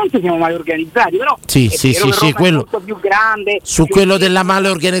evidentemente siamo male organizzati, però sì, quello è molto più grande. Su quello della male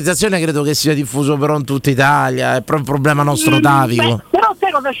organizzazione credo che sia diffuso però in tutta Italia, è proprio un problema nostro atavico. Però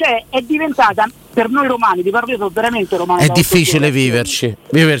sai cosa c'è? È diventata per noi romani, ti parlo, io sono veramente romano. È difficile viverci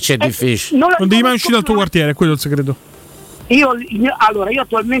è difficile. Non devi mai uscire dal tuo quartiere, quello è il segreto. Io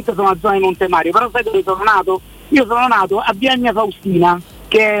attualmente sono a zona di Montemario, però sai dove sono nato? Io sono nato a Biagna Faustina,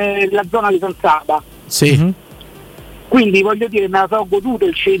 che è la zona di San Saba. Sì. Mm-hmm. Quindi voglio dire, me la so goduto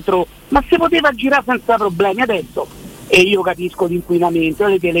il centro, ma si poteva girare senza problemi adesso. E io capisco l'inquinamento,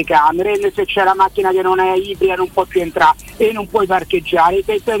 le telecamere, se c'è la macchina che non è ibrida non può più entrare e non puoi parcheggiare,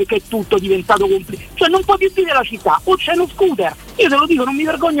 che è tutto diventato complicato. Cioè non puoi più vivere la città, o c'è uno scooter, io te lo dico, non mi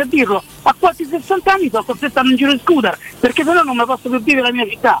vergogno a dirlo, a quasi 60 anni sto costretto in giro in scooter, perché sennò non mi posso più vivere la mia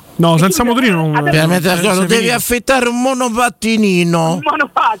città. No, senza motorino non devi affittare un monopattinino. Un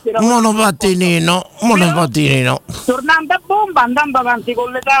monopattinino. Tornando a bomba, andando avanti con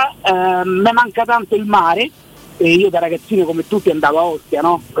l'età, mi manca tanto il mare. E io da ragazzino come tutti andavo a Ostia,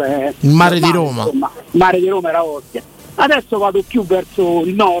 no? Il mare di Roma. Insomma, il mare di Roma era Ostia. Adesso vado più verso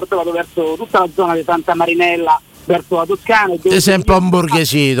il nord, vado verso tutta la zona di Santa Marinella, verso la Toscana. Sei sempre un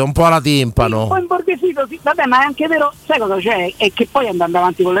borghesito, un po' alla timpano. Un po' imborghesito, sì, vabbè, ma è anche vero, sai cosa c'è? È che poi andando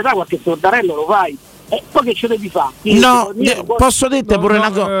avanti con l'età qualche sordarello lo fai. Poi che ce devi fare? No, posso dirti pure una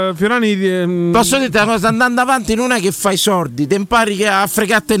cosa. Fiorani, posso dirti una cosa, andando avanti non è che fai sordi, te impari a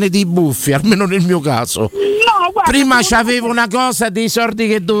fregartene dei buffi, almeno nel mio caso. No, guarda, prima c'avevo una cosa dei sordi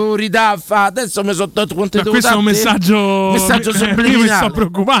che dovevo ridare, adesso mi sono dato conto di questo è un messaggio subliminale. Io mi sto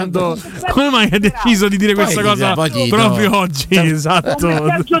preoccupando. Come mai hai deciso di dire questa cosa proprio oggi? Esatto. Un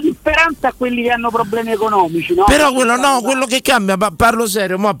messaggio di speranza a quelli che hanno problemi economici, no? Però quello che cambia, parlo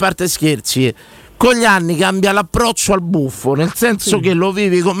serio, mo a parte scherzi. Con gli anni cambia l'approccio al buffo, nel senso che lo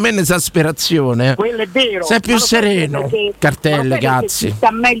vivi con meno esasperazione. Quello è vero. Sei più sereno. Cartelle, cazzi.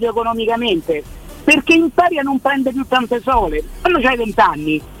 Sta meglio economicamente. Perché impari a non prendere più tante sole. Quando c'hai 20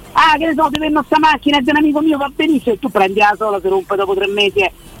 anni, che ne so, ti vendo sta macchina e di un amico mio va benissimo e tu prendi la sola, si rompe dopo 3 mesi.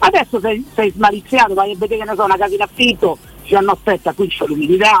 Adesso sei smaliziato, vai a vedere, che ne so, una casa in affitto. No, aspetta, qui c'è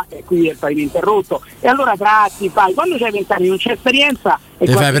l'umidità e qui il pavimento è rotto e allora tratti, fai, quando c'hai 20 anni non c'è esperienza e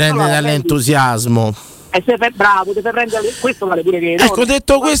ti fai prendere dall'entusiasmo e sei bravo, ti fai prendere, questo vale pure che ecco,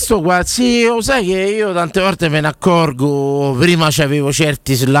 detto questo qua, sì, lo sai che io tante volte me ne accorgo, prima c'avevo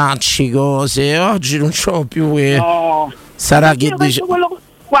certi slacci, cose, oggi non c'ho più sarà che dice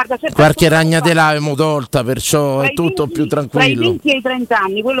guarda, qualche ragnatela avevamo tolta, perciò è tutto più tranquillo. Tra i 20 e i 30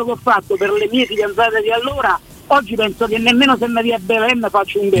 anni quello che ho fatto per le mie fidanzate di allora, oggi penso che nemmeno se mi viene Belen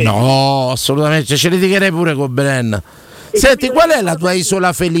faccio un bene. No, assolutamente, ce li dicherei pure con Belen. Senti, qual è la tua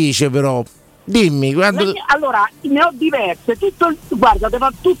isola felice però? Dimmi, quando... Allora, ne ho diverse, guarda, ti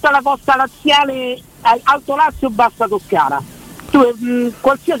fa tutta la costa laziale, Alto Lazio, Bassa Toscana. Tu,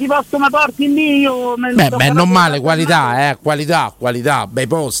 qualsiasi posto mi porti lì, io... Beh, non male, qualità, bei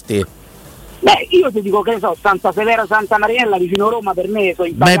posti. Beh, io ti dico che so, Santa Severa, Santa Mariella, vicino Roma, per me sono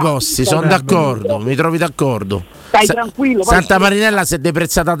bei posti, sono d'accordo, mi trovi d'accordo. Stai tranquillo. Santa Marinella si è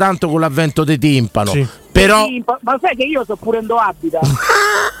deprezzata tanto con l'avvento dei timpano, sì. Però... Ma sai che io so pure dove abita?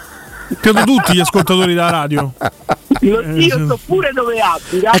 Credo tutti gli ascoltatori della radio. Io so pure dove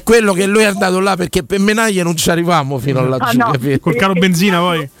abita. È quello che lui è andato là perché per menaglie non ci arriviamo fino a laggiù, no, col caro benzina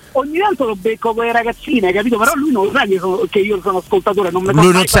poi. Ogni tanto lo becco con le ragazzine, capito? Però lui non sa che io sono ascoltatore, non me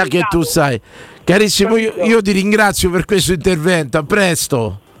lui non sa che tu sai. Carissimo, io ti ringrazio per questo intervento, a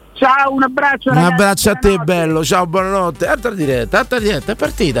presto. Ciao, un abbraccio ragazzi. Un abbraccio a te, bello, ciao, buonanotte. Altra diretta, è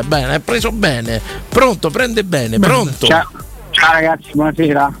partita, bene, è preso bene. Pronto, prende bene, pronto. Ciao ragazzi,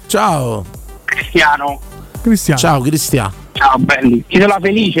 buonasera. Ciao. Cristiano. Ciao Cristiano. Ciao belli. Ti do la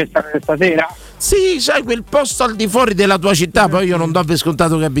felice stasera? Sì, sai, quel posto al di fuori della tua città, poi io non do per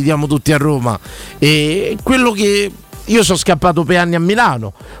scontato che abitiamo tutti a Roma. E quello che io sono scappato per anni a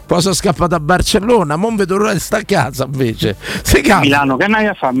Milano, poi sono scappato a Barcellona, mo' vedo l'ora di sta a casa invece. Milano, che andavi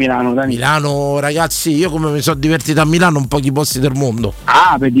a fare a Milano? Dani? Milano, ragazzi, io come mi sono divertito a Milano in pochi posti del mondo.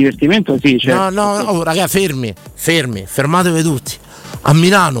 Ah, per divertimento sì, certo. No, raga, fermatevi tutti. A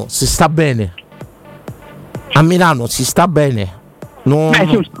Milano si sta bene. A Milano si sta bene.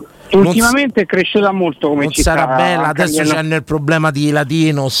 Ultimamente è cresciuta molto come non città. Sarà bella, adesso c'è il problema di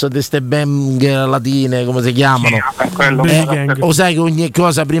latinos, di ste bang latine, come si chiamano. O sai che ogni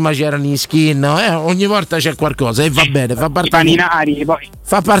cosa prima c'erano gli skin, ogni volta c'è qualcosa e va bene, fa parte, paninari, poi.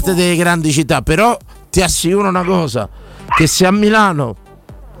 Fa parte delle grandi città, però ti assicuro una cosa, che se a Milano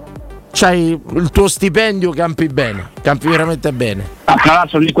c'hai il tuo stipendio campi veramente bene. Tra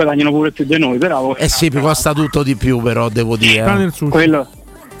l'altro lì guadagnano pure più di noi, però. Sì, costa tutto di più, però devo dire. Quello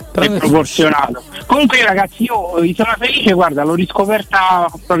è proporzionato. Comunque ragazzi, io sono felice, guarda, l'ho riscoperta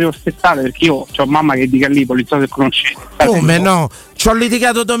proprio quest'estate perché io ho mamma che è di Gallipoli, so se conoscete. Come no? Ci ho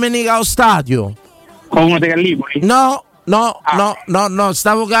litigato domenica allo stadio. Con uno di Gallipoli? No,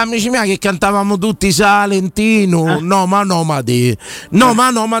 stavo con amici miei che cantavamo tutti Salentino. No, ma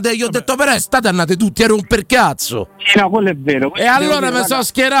io ho detto però state andate tutti a romper cazzo. Sì, no, quello è vero. E allora mi sono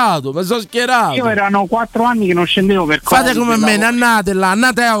schierato. Io erano 4 anni che non scendevo per fate come me,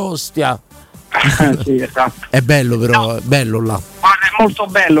 andate a Ostia. Sì, esatto. È bello però, è bello là. Guarda, è molto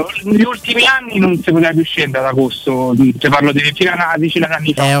bello. Negli ultimi anni non si poteva più scendere ad agosto. Ti parlo di una decina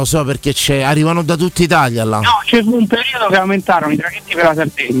d'anni fa. Lo so perché arrivano da tutta Italia là. No, c'è fu un periodo che aumentarono i traghetti per la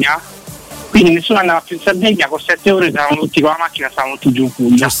Sardegna. Quindi nessuno andava più in Sardegna, con 7 ore stavano tutti con la macchina, stavano tutti giù in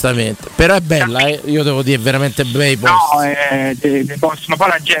Puglia. Giustamente, però è bella, io devo dire, veramente bei posti. No, dei posti, ma poi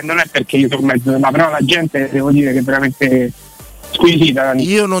la gente, non è perché io sono mezzo, ma però la gente devo dire che è veramente squisita.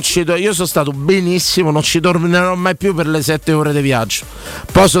 Io sono stato benissimo, non ci tornerò mai più per le 7 ore di viaggio.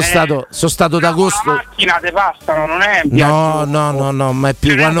 Poi sono stato d'agosto. La macchina te passano, non è viaggio. No, mai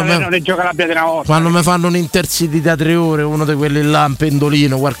più. Quando mi fanno un Intercity da 3 ore, uno di quelli là, un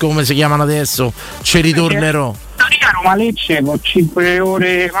pendolino, come si chiamano adesso, ci ritornerò. Roma-Lecce con 5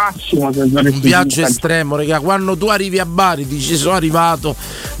 ore massimo. Un viaggio estremo, raga. Quando tu arrivi a Bari dici sono arrivato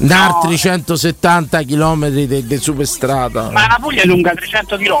altri 170 km di superstrada. Ma la Puglia è lunga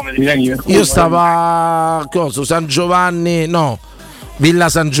 300 km. Io stavo a San Giovanni, Villa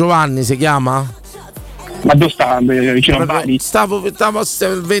San Giovanni si chiama? Ma dove stava? Vicino a Bari? Stavo a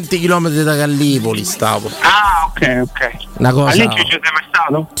 20 km da Gallipoli stavo. Ah, ok. Una cosa... A Lecce ci sei mai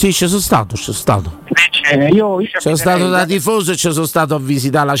stato? Sì, ci sono stato. Io sono stato da tifoso e ci sono stato a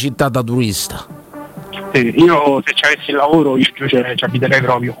visitare la città da turista. Sì, io se ci avessi il lavoro io ci abiterei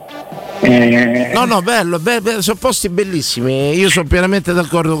proprio. No, bello, sono posti bellissimi, io sono pienamente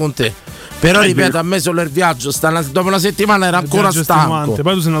d'accordo con te. Però ripeto, a me solo il viaggio dopo una settimana era ancora stanco.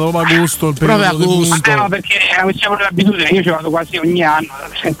 Poi tu sei andato a agosto, proprio agosto. No, perché siamo l'abitudine, io ci vado quasi ogni anno, da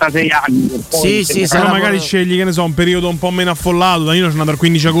 36 anni. Sì, però magari scegli, che ne so, un periodo un po' meno affollato. Da io sono andato il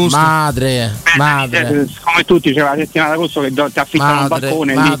 15 agosto. Madre. Come tutti, c'era la settimana d'agosto che ti affittano un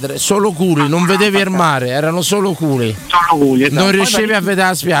balcone. Madre, solo culi, non vedevi il mare, erano solo culi. Esatto. Non riuscivi a vedere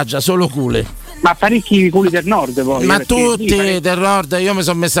la spiaggia, solo culi. Ma parecchi culi del nord poi. Ma tutti del nord, io mi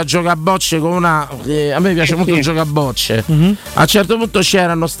sono messo a giocare a bocce con una. A me piace molto giocare a bocce. A un certo punto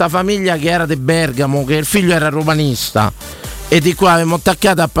c'erano sta famiglia che era di Bergamo, che il figlio era romanista. E di qua avevamo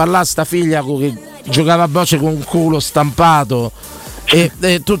attaccato a parlare a sta figlia che giocava a bocce con un culo stampato.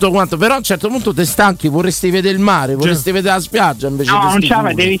 e tutto quanto. Però a un certo punto te stanchi, vorresti vedere il mare, vorresti vedere la spiaggia invece. No, non ce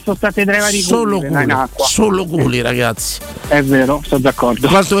la devi spostarti tra i vari solo culi, in acqua. Solo culi, ragazzi. È vero, sono d'accordo.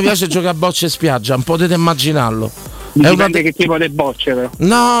 Quanto mi piace giocare a bocce in spiaggia, non potete immaginarlo. Dipende che tipo di bocce, però.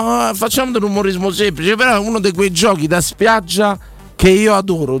 No, facciamo dell'umorismo semplice, però è uno di quei giochi da spiaggia che io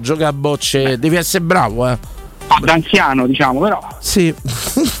adoro, giocare a bocce. Devi essere bravo, d'anziano, diciamo, però. Sì.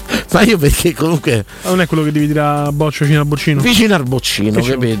 Ma io perché comunque non è quello che devi tirare a boccia vicino al boccino. Vicino al boccino,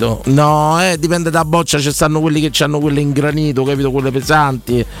 capito? No, dipende da boccia, ci stanno quelli che hanno quelle in granito, capito? Quelle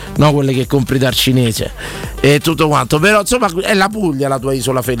pesanti, no, quelle che compri dal cinese e tutto quanto. Però insomma è la Puglia la tua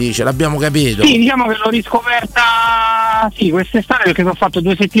isola felice, l'abbiamo capito. Sì, diciamo che l'ho riscoperta quest'estate, perché sono fatto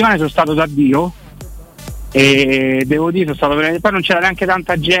 2 settimane, sono stato da Dio e devo dire, sono stato veramente, poi non c'era neanche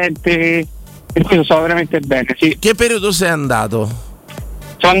tanta gente, per cui sono stato veramente bene, sì. Che periodo sei andato?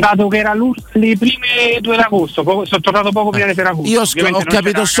 Sono andato che era le prime 2 d'agosto, sono tornato poco prima di Ferragosto. Io ho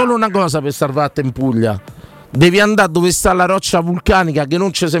capito solo una cosa per salvarti in Puglia: devi andare dove sta la roccia vulcanica, che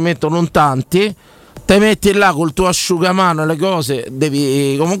non ci si mettono in tanti, te metti là col tuo asciugamano e le cose,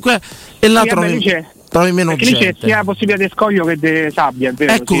 devi comunque, e là trovi meno perché gente. Lì c'è sia la possibilità di scoglio che di sabbia, è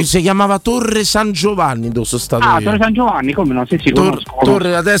vero? Ecco, si chiamava Torre San Giovanni, dove sono stato io. Torre San Giovanni, come no? Sì, conosco.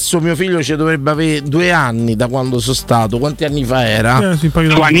 Torre, adesso mio figlio ci dovrebbe avere 2 anni da quando sono stato. Quanti anni fa era? 2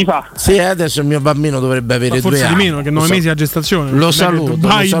 anni fa. Sì, adesso il mio bambino dovrebbe avere 2 anni. Forse di meno, che 9 mesi a gestazione. Lo saluto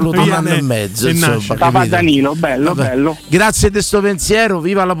un anno e mezzo. Papà Danilo, bello, bello. Grazie di sto pensiero,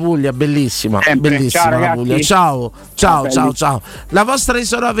 viva la Puglia, bellissima. Sempre. Bellissima Ciao, la Puglia. Ciao. La vostra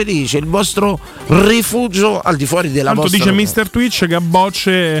isola felice, il vostro rifugio al di fuori della vostra. Dice Mr. Twitch che a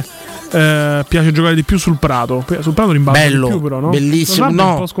bocce piace giocare di più sul Prato. Sul Prato rimbalza di più, però, no? Bellissimo.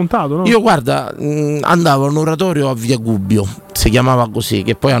 No, un po' scontato, no? Io guarda, andavo a un oratorio a Via Gubbio, si chiamava così,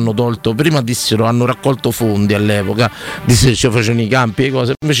 che poi hanno tolto, prima dissero hanno raccolto fondi all'epoca, dissero ci facevano i campi e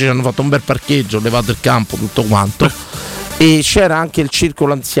cose, invece ci hanno fatto un bel parcheggio, levato il campo, tutto quanto. E c'era anche il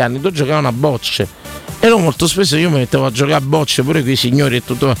circolo anziani dove giocavano a bocce. E no, molto spesso io mi mettevo a giocare a bocce pure con i signori e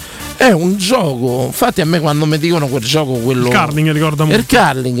tutto. È un gioco, infatti a me quando mi dicono quel gioco, quello il curling ricorda molto. Il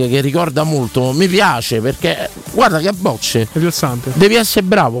curling che ricorda molto, mi piace perché guarda che a bocce è rilassante. Devi essere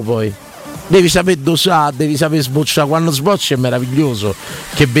bravo poi. Devi sapere dosare, devi sapere sbocciare. Quando sbocci è meraviglioso.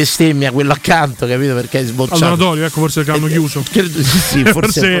 Che bestemmia quello accanto, capito? Perché hai sbocciato. All'oratorio, ecco, forse che hanno chiuso. Sì,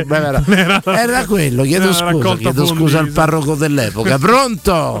 forse era quello. Chiedo scusa al parroco dell'epoca.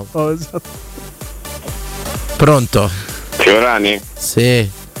 Pronto? Esatto. Pronto? Fiorani? Sì.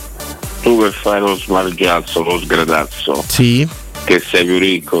 Tu che fai lo smargiazzo, lo sgradazzo? Sì. Che sei più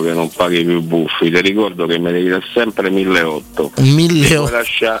ricco, che non paghi più buffi, ti ricordo che mi devi dare sempre 1.800.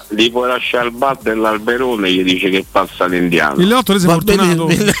 1.800? Gli puoi lasciare il bar dell'Alberone, gli dice che passa l'indiano. 1.800 sei fortunato.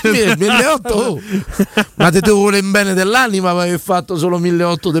 1.800? Ma te vuole in bene dell'anima, ma hai fatto solo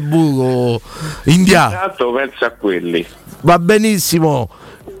 1.800 de buco indiano. Esatto, pensa a quelli. Va benissimo.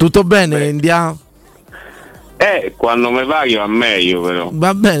 Tutto bene, indiano? Quando mi paghi va meglio, però.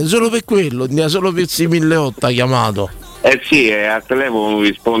 Va bene, solo per quello, solo per questi 1.800 ha chiamato. Sì, al telefono non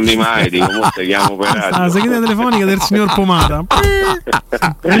rispondi mai, dico, mo te chiamo per radio. La segreteria telefonica del signor Pomata.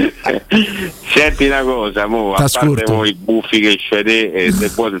 Senti una cosa, mo, a parte voi i buffi che c'è te e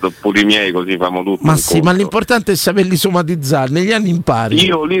se vuoi sono pure i miei, così famo tutto. Ma sì, ma l'importante è saperli somatizzare, negli anni impari.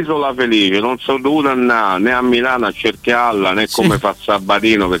 Io l'isola felice non sono dovuto andare né a Milano a cercarla, né come fa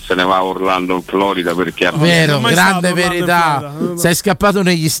Sabatino che se ne va a Orlando in Florida perché ha vero, grande verità. Sei scappato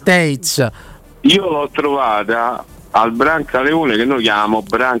negli States. Io l'ho trovata al Brancaleone, che noi chiamiamo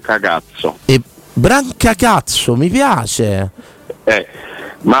Brancacazzo. E Brancacazzo, mi piace.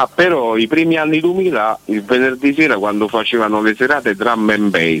 Ma però i primi anni 2000, il venerdì sera, quando facevano le serate drum and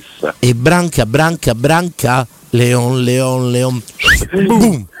bass. E Branca, Leon.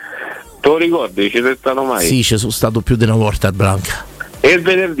 Boom. Te lo ricordi? Ci sei stato mai? Sì, ci sono stato più di una volta a Branca. E il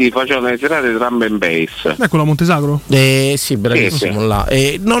venerdì facevano le serate drum and bass. Ecco la Montesagro? Sì, bravissimo là.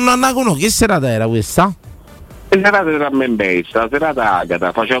 Non conosco, che serata era questa? Le serate drum and bass, la serata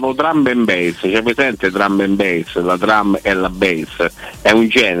Agata, facevano drum and bass, c'è presente drum and bass, la drum e la bass, è un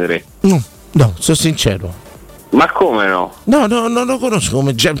genere? No, sono sincero. Ma come no? No, non lo conosco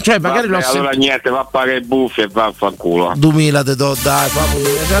come genere, cioè magari vabbè, allora niente, va a pagare i buffi e va a fanculo. 2000 te do, dai, fammi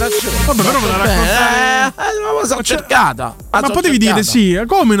vabbè, però me la raccontai. Ma l'ho cercata. Ma potevi dire sì,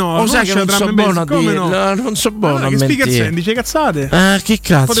 come no? Lo sai che non so buono a dire, non so buono a che mentire. Dice cazzate. Che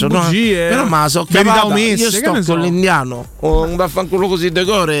cazzo, no? Bugie, però ma so cavata, io sto con l'indiano, un vaffanculo così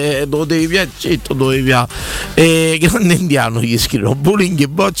decore, dove devi piacere, dove via. Grande indiano gli scrivono, bowling e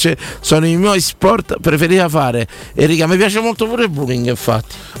bocce sono i miei sport preferiti da fare. Enrica, mi piace molto pure il bowling,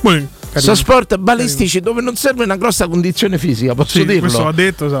 infatti. Sono sport balistici dove non serve una grossa condizione fisica, posso dirlo? Questo va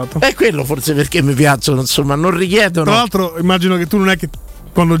detto, esatto. È quello forse perché mi piacciono, insomma, non richiedono. Tra l'altro immagino che tu non è che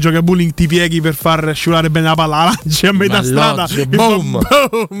quando giochi a bowling ti pieghi per far scivolare bene la palla, la lanci a metà strada e boom,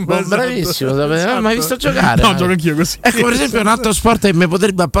 esatto. bravissimo, non hai visto giocare? No, gioco anch'io così. Ecco, per esempio un altro sport che mi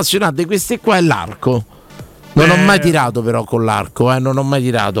potrebbe appassionare di questi qua è l'arco. Non ho mai tirato però con l'arco, non ho mai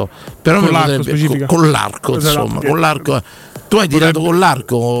tirato. Però con mi l'arco potrebbe con l'arco, insomma, con l'arco. Tu hai tirato con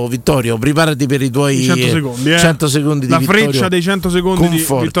l'arco, Vittorio, preparati per i tuoi 100 secondi, 100 secondi di la Vittorio freccia dei 100 secondi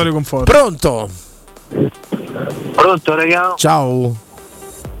Conforti. di Vittorio Conforti. Pronto? Pronto, raga? Ciao.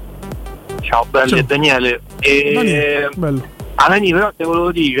 Ciao, belli, è Daniele. Bello. Dani, però te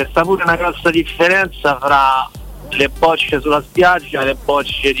volevo dire, c'è sta pure una grossa differenza fra le bocce sulla spiaggia e le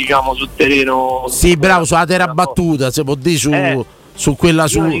bocce, diciamo, sul terreno. Sì, bravo, sulla terra battuta, se può dire su quella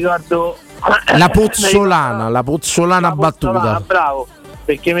su. Io ricordo la pozzolana battuta. Bravo,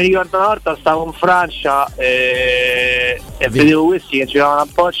 perché mi ricordo una volta stavo in Francia e vedevo questi che giocavano a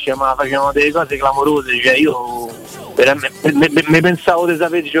bocce ma facevano delle cose clamorose, cioè io mi pensavo di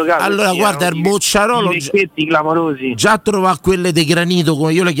saper giocare. Allora guarda, il bocciarolo clamorosi. già trova quelle di granito,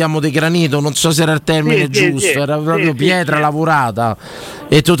 come io le chiamo di granito, non so se era il termine giusto, era proprio pietra lavorata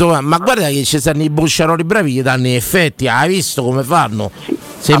e tutto. Ma guarda che ci stanno i bocciaroli bravi che danno effetti, hai visto come fanno?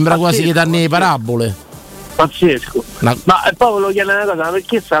 Sembra quasi che danno le parabole. Pazzesco. Ma poi volevo chiedere una cosa,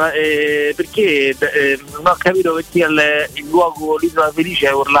 perché non ho capito perché il luogo, l'isola felice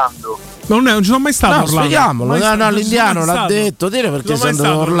è Orlando. Non ci sono mai stato a Orlando. Spieghiamolo, l'indiano l'ha detto, dire perché sei andato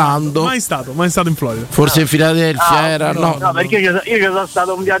a Orlando. Mai stato in Florida. Forse in Filadelfia era. No, perché io ci sono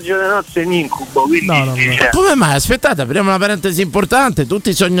stato un viaggio di nozze in incubo, quindi no. Come mai? Aspettate, apriamo una parentesi importante.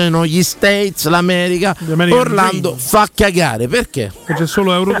 Tutti sognano gli States, l'America. Orlando fa cagare, perché? C'è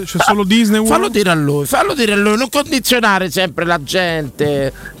solo Disney World. Fallo dire a lui, non condizionare sempre la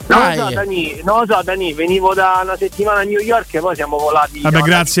gente. Non lo so, Dani, venivo da una settimana a New York e poi siamo volati. Vabbè,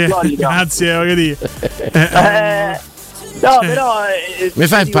 grazie, voglio dire. No, però mi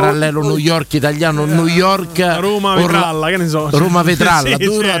fai il parallelo New York italiano, New York Roma Vetralla, che ne so. Roma Vetralla, sì,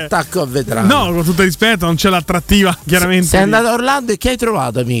 duro attacco a Vetralla. No, con tutto il rispetto, non c'è l'attrattiva, chiaramente. Sei andato a Orlando e che hai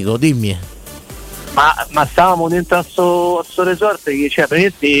trovato, amico? Dimmi. Ma stavamo dentro a sto resort che, cioè,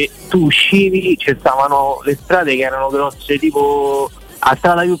 praticamente tu uscivi, ci stavano le strade che erano grosse, tipo a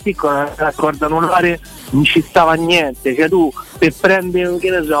strada più piccola, la corda anulare, non ci stava niente, cioè tu per prendere, che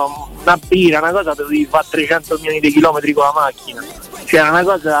ne so, una birra, una cosa, dovevi fare 300 milioni di chilometri con la macchina, cioè era una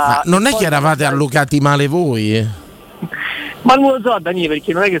cosa. Ma non è che eravate allocati male voi? Ma non lo so, Dani,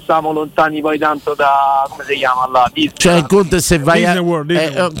 perché non è che stavamo lontani poi tanto da, come si chiama là, Disney. Cioè il conto è se vai Disney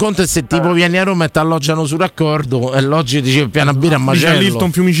World. conto è se tipo vieni a Roma e ti alloggiano su raccordo e l'oggi dice piano birra a macello. Dice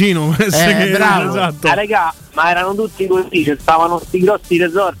Lilton Fiumicino. Bravo. Esatto. Raga, ma erano tutti così, cioè stavano sti grossi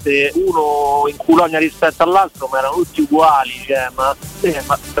resort, uno in culonia rispetto all'altro, ma erano tutti uguali, cioè, ma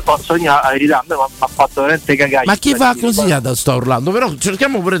posso dire la verità, a me mi ha fatto veramente cagare. Ma chi va a consigliare da sto Orlando? Però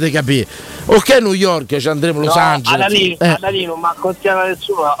cerchiamo pure di capire. Ok, New York, ci andremo Los Angeles. Lì non mi ha consigliato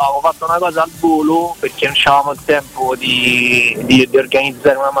nessuno, avevo fatto una cosa al volo perché non avevamo il tempo di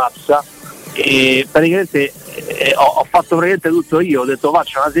organizzare una mazza e praticamente ho fatto praticamente tutto io, ho detto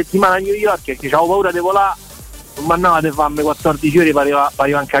faccio una settimana a New York perché avevo paura di volare, non mi andava di farmi 14 ore per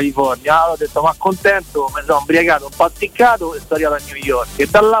arrivare in California, allora ho detto ma contento, mi sono imbriacato, un po' azziccato e sono arrivato a New York e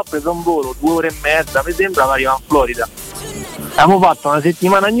da là ho preso un volo 2 ore e mezza, mi sembra, per arrivare in Florida. Abbiamo fatto una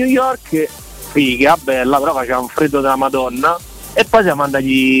settimana a New York, figa, bella, però faceva un freddo della Madonna e poi siamo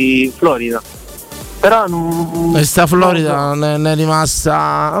andati in Florida. Però questa Florida ne è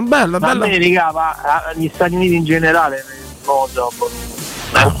rimasta bella. Gli Stati Uniti in generale non lo so,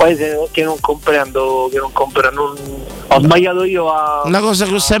 è un paese che non comprendo, ho sbagliato io una cosa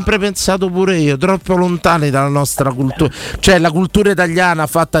che ho sempre pensato pure io, troppo lontani dalla nostra cultura, cioè la cultura italiana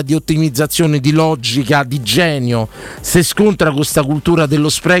fatta di ottimizzazione, di logica, di genio, se scontra con questa cultura dello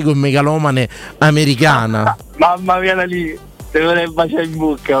spreco e megalomane americana. Mamma mia, da lì te vorrei baciare in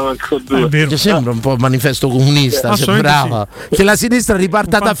bocca, Ti sembra un po' manifesto comunista, sembrava sì. Che la sinistra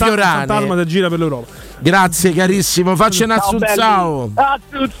riparta da Fiorani. Fantasma che gira per l'Europa. Grazie carissimo, faccia un assunzao.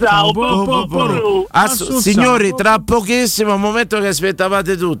 Signori, tra pochissimo, un momento che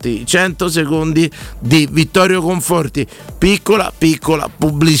aspettavate tutti, 100 secondi di Vittorio Conforti, piccola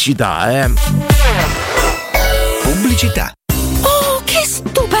pubblicità. Oh, che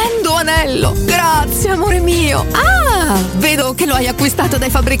stupendo l'anello. Grazie, amore mio. Ah, vedo che lo hai acquistato dai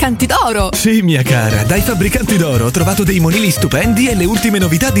fabbricanti d'oro. Sì, mia cara, dai fabbricanti d'oro ho trovato dei monili stupendi e le ultime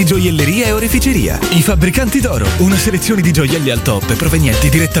novità di gioielleria e oreficeria. I fabbricanti d'oro, una selezione di gioielli al top provenienti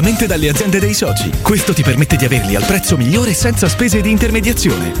direttamente dalle aziende dei soci. Questo ti permette di averli al prezzo migliore senza spese di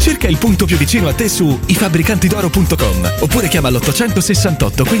intermediazione. Cerca il punto più vicino a te su ifabbricantidoro.com oppure chiama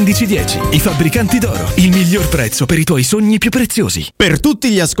l'868 1510. I fabbricanti d'oro, il miglior prezzo per i tuoi sogni più preziosi. Per tutti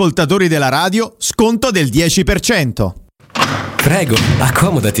gli ascoltatori della radio, sconto del 10%. Prego,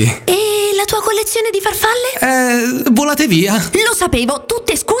 accomodati. E la tua collezione di farfalle? Volate via. Lo sapevo,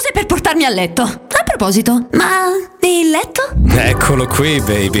 tutte scuse per portarmi a letto. A proposito, ma il letto? Eccolo qui,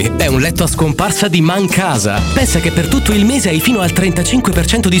 baby. È un letto a scomparsa di Mancasa. Pensa che per tutto il mese hai fino al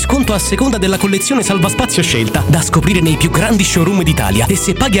 35% di sconto a seconda della collezione salvaspazio scelta, da scoprire nei più grandi showroom d'Italia. E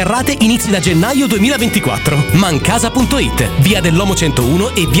se paghi a rate inizi da gennaio 2024. Mancasa.it, via dell'Omo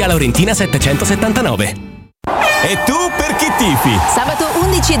 101 e via Laurentina 779. E tu per chi tifi? Sabato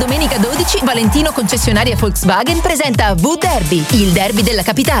 11 e domenica 12 Valentino concessionaria Volkswagen presenta V-Derby, il derby della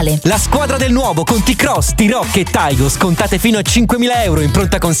capitale. La squadra del nuovo con T-Cross, T-Rock e Taigo scontate fino a 5.000 euro in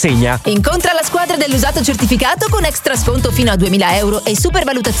pronta consegna. Incontra la squadra dell'usato certificato con extra sconto fino a 2.000 euro e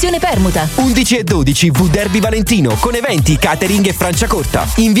supervalutazione permuta. 11 e 12 V-Derby Valentino con eventi, catering e Franciacorta.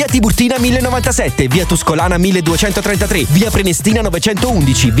 In via Tiburtina 1097, via Tuscolana 1233, via Prenestina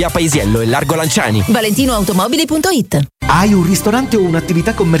 911, via Paesiello e Largo Lanciani. ValentinoAutomobili.it. Hai un ristorante o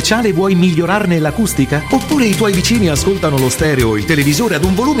un'attività commerciale e vuoi migliorarne l'acustica? Oppure i tuoi vicini ascoltano lo stereo o il televisore ad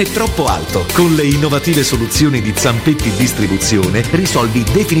un volume troppo alto? Con le innovative soluzioni di Zampetti Distribuzione risolvi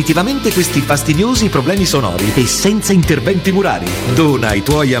definitivamente questi fastidiosi problemi sonori e senza interventi murari. Dona ai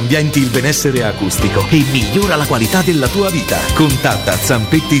tuoi ambienti il benessere acustico e migliora la qualità della tua vita. Contatta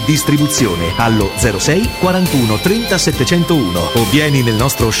Zampetti Distribuzione allo 06 41 30 701 o vieni nel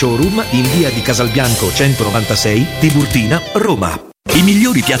nostro showroom in via di Casalbianco 196 Tiburtina, Roma. I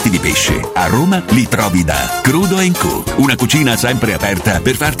migliori piatti di pesce a Roma li trovi da Crudo & Co. Una cucina sempre aperta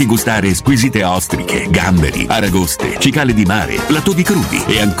per farti gustare squisite ostriche, gamberi, aragoste, cicale di mare, lattoni crudi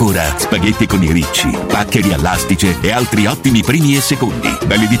e ancora spaghetti con i ricci, paccheri all'astice e altri ottimi primi e secondi.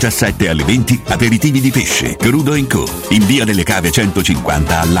 Dalle 17 alle 20 aperitivi di pesce. Crudo & Co. in via delle Cave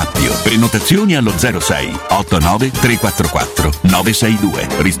 150 a Lappio. Prenotazioni allo 06 89 344 962.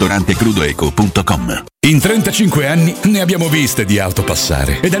 Ristorantecrudoeco.com. In 35 anni ne abbiamo viste di auto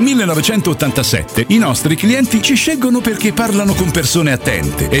passare e dal 1987 i nostri clienti ci scelgono perché parlano con persone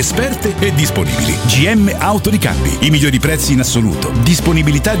attente, esperte e disponibili. GM Autoricambi, i migliori prezzi in assoluto,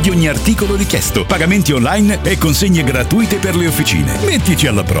 disponibilità di ogni articolo richiesto, pagamenti online e consegne gratuite per le officine. Mettici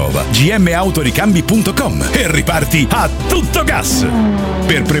alla prova. gmautoricambi.com e riparti a tutto gas.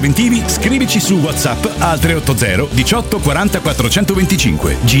 Per preventivi scrivici su WhatsApp al 380 18 40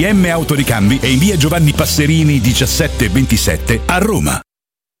 425. GM Autoricambi e in via Giovanni Passerini 1727 a Roma.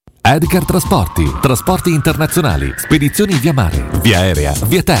 Edgar trasporti internazionali, spedizioni via mare, via aerea,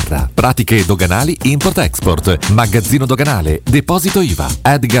 via terra, pratiche doganali import-export, magazzino doganale, deposito IVA.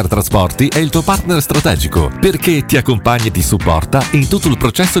 Edgar Trasporti è il tuo partner strategico perché ti accompagna e ti supporta in tutto il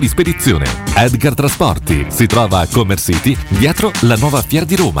processo di spedizione. Edgar Trasporti si trova a Commerce City dietro la nuova Fiera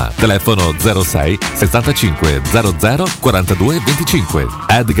di Roma. Telefono 06 65 00 42 25.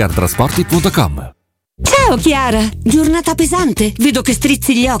 edgartrasporti.com. Ciao Chiara, giornata pesante, vedo che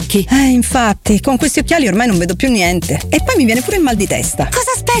strizzi gli occhi. Infatti, con questi occhiali ormai non vedo più niente. E poi mi viene pure il mal di testa.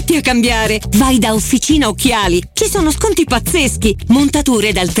 Cosa aspetti a cambiare? Vai da Officina Occhiali, ci sono sconti pazzeschi,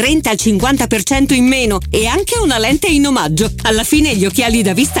 montature dal 30 al 50% in meno e anche una lente in omaggio. Alla fine gli occhiali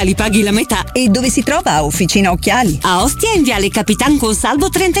da vista li paghi la metà. E dove si trova Officina Occhiali? A Ostia in viale Capitan Consalvo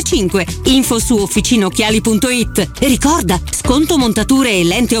 35. Info su officinaocchiali.it. E ricorda, sconto montature e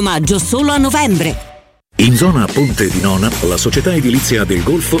lente omaggio solo a novembre. In zona Ponte di Nona, la società edilizia del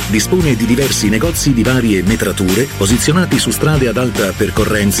Golfo dispone di diversi negozi di varie metrature posizionati su strade ad alta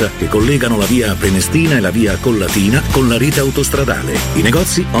percorrenza che collegano la via Prenestina e la via Collatina con la rete autostradale. I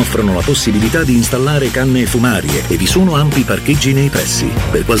negozi offrono la possibilità di installare canne fumarie e vi sono ampi parcheggi nei pressi.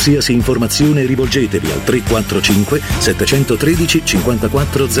 Per qualsiasi informazione rivolgetevi al 345 713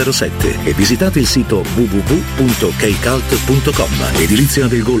 5407 e visitate il sito www.keicalt.com. Edilizia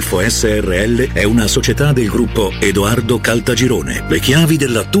del Golfo SRL è una società del gruppo Edoardo Caltagirone. Le chiavi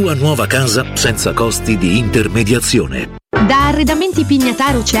della tua nuova casa senza costi di intermediazione. Da Arredamenti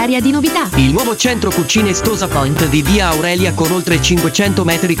Pignataro c'è aria di novità. Il nuovo centro cucine Stosa Point di via Aurelia con oltre 500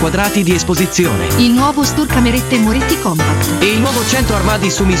 metri quadrati di esposizione. Il nuovo store camerette Moretti Compact. E il nuovo centro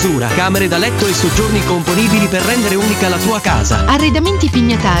armadi su misura, camere da letto e soggiorni componibili per rendere unica la tua casa. Arredamenti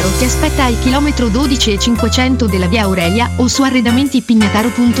Pignataro ti aspetta al chilometro 12 e 500 della via Aurelia o su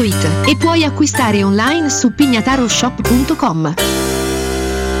arredamentipignataro.it e puoi acquistare online su pignataroshop.com.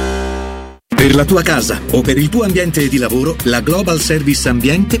 Per la tua casa o per il tuo ambiente di lavoro, la Global Service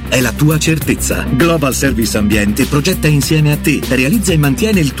Ambiente è la tua certezza. Global Service Ambiente progetta insieme a te, realizza e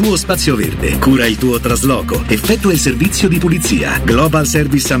mantiene il tuo spazio verde, cura il tuo trasloco, effettua il servizio di pulizia. Global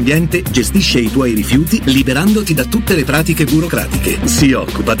Service Ambiente gestisce i tuoi rifiuti liberandoti da tutte le pratiche burocratiche. Si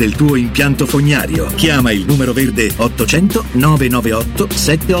occupa del tuo impianto fognario. Chiama il numero verde 800 998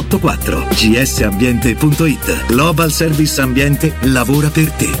 784. gsambiente.it. Global Service Ambiente lavora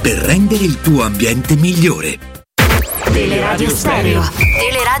per te, per rendere il tuo ambiente migliore. Teleradio Stereo.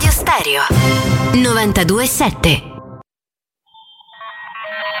 Teleradio Stereo 92.7.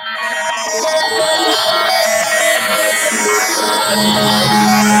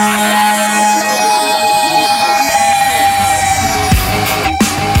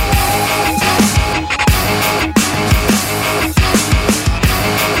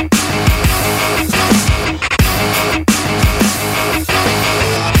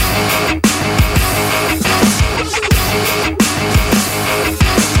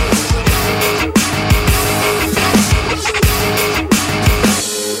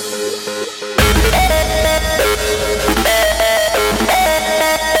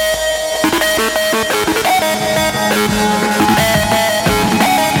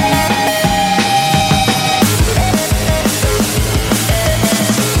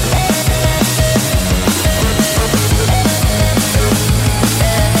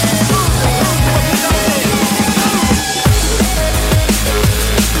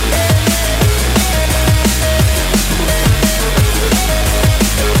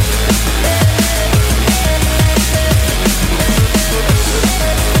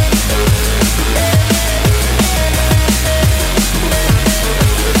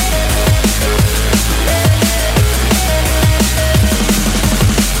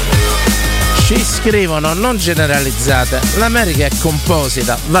 Scrivono: non generalizzate, l'America è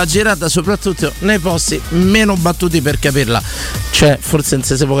composita, va girata soprattutto nei posti meno battuti per capirla. Cioè, forse non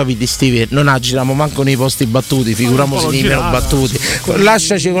si può capire, Stevie, non agiriamo manco nei posti battuti, figuriamoci nei meno battuti.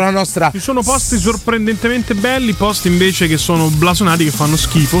 Lasciaci con la nostra. Ci sono posti sorprendentemente belli, posti invece che sono blasonati, che fanno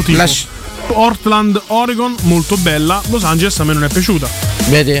schifo, tipo Portland, Oregon, molto bella. Los Angeles a me non è piaciuta.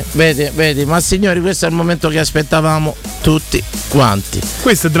 Vedi, ma signori, questo è il momento che aspettavamo tutti quanti.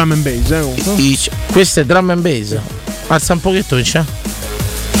 Questo è drum and bass, questo è drum and bass. Alza un pochetto, c'è.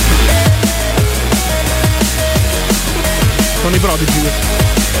 Sono i Prodigy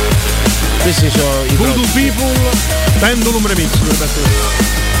questi sono i Voodoo People Pendulum Remix.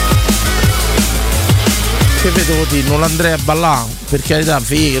 Che vedo di non l'andrei a ballare, per carità,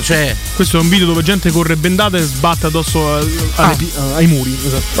 figa, cioè. Questo è un video dove gente corre bendata e sbatte addosso ai muri.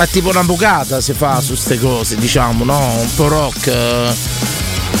 Esatto. Ma tipo una bucata si fa su ste cose, diciamo, no? Un po' rock.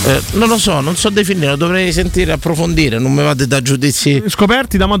 Non lo so, non so definire, dovrei sentire, approfondire, non mi vado da giudizi.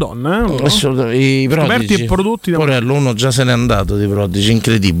 Scoperti da Madonna, I Prodigy. Scoperti e prodotti da Madonna. Porello, uno già se n'è andato di Prodigy,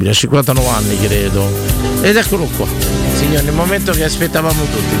 incredibile, a 59 anni credo. Ed eccolo qua, signori, nel momento che aspettavamo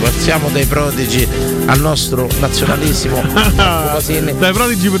tutti, passiamo dai Prodigy al nostro nazionalissimo. Dai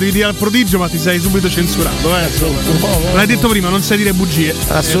Prodigy potevi dire al prodigio, ma ti sei subito censurato. L'hai detto prima, non sai dire bugie.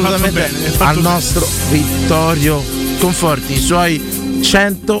 Assolutamente. Al nostro Vittorio Conforti, i suoi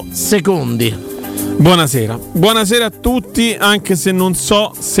 100 secondi. Buonasera a tutti, anche se non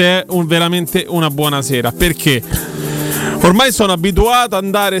so se è veramente una buona sera, perché ormai sono abituato ad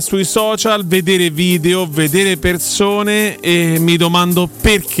andare sui social, vedere video, vedere persone e mi domando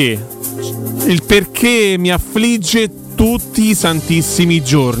perché. Il perché mi affligge tutti i santissimi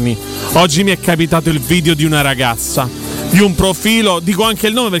giorni. Oggi mi è capitato il video di una ragazza, di un profilo, dico anche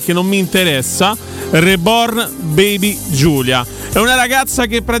il nome perché non mi interessa, Reborn Baby Giulia. È una ragazza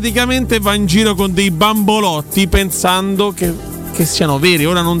che praticamente va in giro con dei bambolotti pensando che siano veri.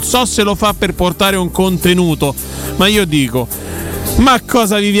 Ora non so se lo fa per portare un contenuto, ma io dico, ma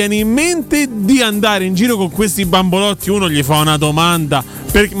cosa vi viene in mente di andare in giro con questi bambolotti? Uno gli fa una domanda,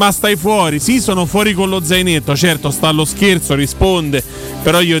 ma stai fuori? Sì, sono fuori con lo zainetto, certo sta allo scherzo, risponde,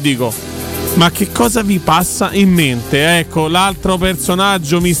 però io dico, ma che cosa vi passa in mente? Ecco, l'altro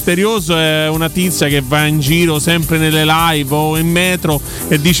personaggio misterioso è una tizia che va in giro sempre nelle live o in metro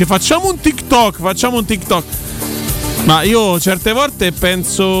e dice facciamo un TikTok. Ma io certe volte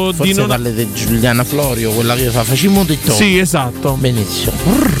penso Forse di non. parli di Giuliana Florio, quella che facciamo TikTok. Sì, esatto. Benissimo.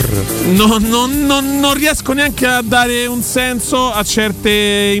 Non riesco neanche a dare un senso a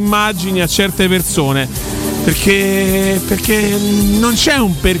certe immagini, a certe persone. Perché non c'è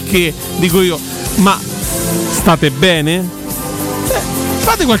un perché, dico io. Ma state bene?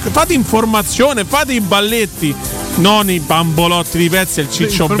 Fate informazione, fate i balletti, non i bambolotti di pezzi e il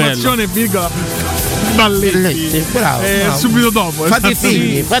cicciobello. Informazione, virgola. Balletti. Bravo. Subito dopo. Fate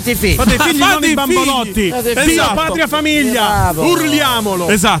figli. Fate figli, non i bambolotti. Dio, patria, famiglia. Bravo. Urliamolo.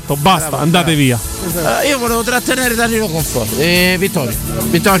 Esatto, basta, Bravo, andate via. Io volevo trattenere Danilo Conforti.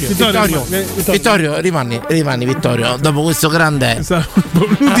 Vittorio, rimani Vittorio, dopo questo grande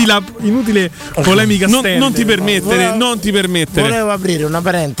Inutile polemica non ti permettere. Volevo aprire una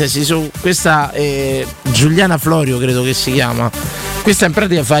parentesi su questa Giuliana Florio, credo che si chiama. Questa in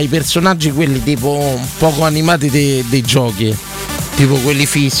pratica fa i personaggi quelli tipo poco animati dei giochi, tipo quelli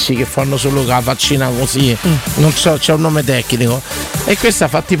fissi che fanno solo la faccina così, non so, c'è un nome tecnico. E questa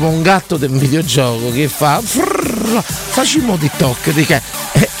fa tipo un gatto del videogioco che fa facciamo TikTok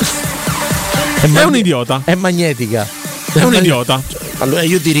è un idiota. È magnetica. È un idiota. Allora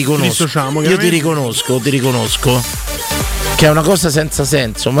io ti riconosco che è una cosa senza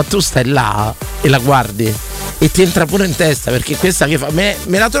senso, ma tu stai là e la guardi e ti entra pure in testa, perché questa che fa me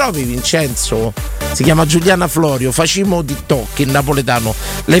la trovi, Vincenzo? Si chiama Giuliana Florio, facimo TikTok in napoletano.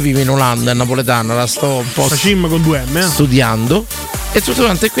 Lei vive in Olanda, in napoletano, la sto un po' facim con 2 M studiando. E tutto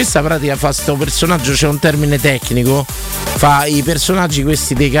quanto, e questa pratica fa sto personaggio, c'è un termine tecnico, fa i personaggi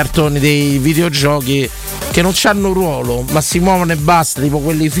questi dei cartoni, dei videogiochi che non c'hanno ruolo, ma si muovono e basta, tipo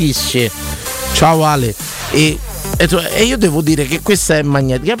quelli fissi. Ciao Ale. E io devo dire che questa è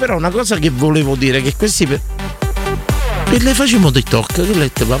magnetica, però una cosa che volevo dire che questi e le facciamo TikTok, che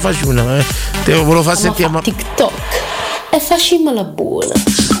lette, ma facciamo una. Te lo volevo far sentire. TikTok e facciamo la buona.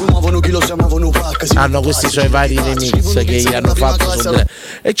 Questi sono i vari remix che gli hanno fatto.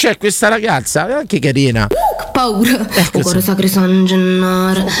 E c'è questa ragazza, anche carina. Paura. O cuore sacro San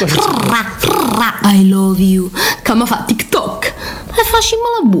Gennaro. I love you. Che mi fa TikTok e facciamo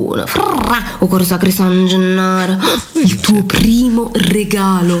la buona. O cuore sacro San Gennaro. Il tuo primo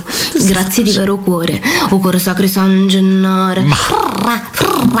regalo. Grazie di vero cuore. O cuore sacro San Gennaro.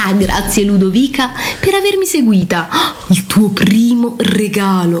 Grazie Ludovica per avermi seguita. Il tuo primo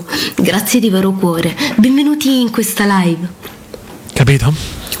regalo. Grazie di vero cuore. Benvenuti in questa live. Capito?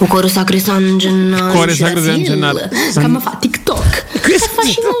 O cuore sacro San Gennaro. Cuore sacro San Gennaro. Che mi fa TikTok e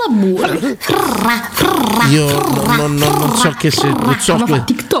facciamo la buona. Io non so che se non so che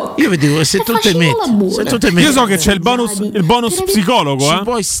io vi dico che se tu te metti, io so che c'è il bonus psicologo,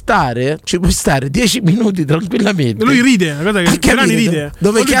 ci puoi stare 10 minuti tranquillamente. Lui ride, guarda che Fiorani ride.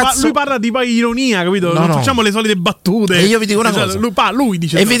 Dove lui parla di poi ironia, capito? Non facciamo le solite battute. E io vi dico una cosa. Lui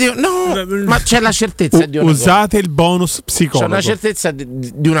dice e vi dico, ma c'è la certezza di una usate il bonus psicologo. C'è una certezza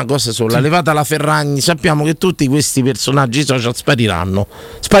di una cosa sola, levata la Ferragni, sappiamo che tutti questi personaggi social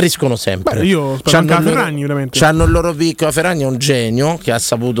spariscono sempre. Beh, io spero anche la Ferragni, veramente. C'hanno il loro picco. La Ferragni è un genio che ha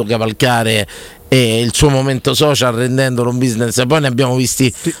saputo cavalcare il suo momento social rendendolo un business, e poi ne abbiamo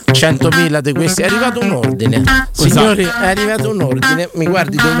visti 100.000 di questi. È arrivato un ordine, signori, è arrivato un ordine, mi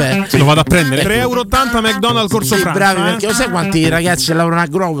guardi dov'è? Lo vado a prendere. 3,80 € McDonald's Corso Francia. Bravi, perché lo sai quanti ragazzi che lavorano a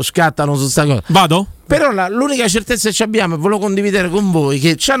Grovo scattano su sta cosa? Vado? Però l'unica certezza che abbiamo, e volevo condividere con voi,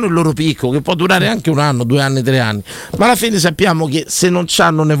 che hanno il loro picco, che può durare anche 1 anno, 2 anni, 3 anni, ma alla fine sappiamo che se non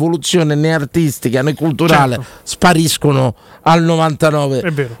hanno un'evoluzione né artistica né culturale, spariscono al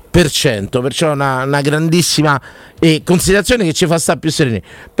 99%. Perciò una grandissima considerazione che ci fa stare più sereni.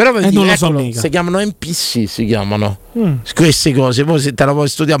 Però non lo so mica. Si chiamano NPC, queste cose, poi se te la puoi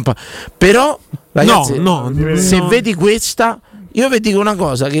studiare un po'. Però ragazzi, se vedi questa, io vi dico una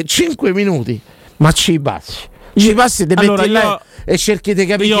cosa, che 5 minuti ma ci passi, te metti là e cerchi di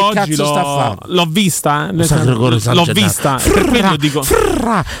capire che cazzo sta a fare. L'ho vista, l'ho vista, per quello dico.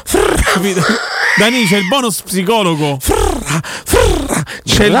 Dani, c'è il bonus psicologo.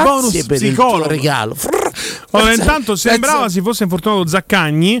 C'è il bonus psicologo. Regalo. Allora, intanto sembrava si fosse infortunato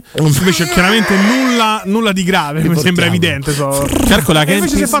Zaccagni, invece chiaramente nulla di grave, mi sembra evidente. Calcola che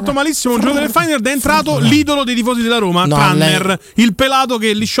invece si è fatto malissimo un giocatore del Feyenoord, è entrato l'idolo dei tifosi della Roma, Tranner, il pelato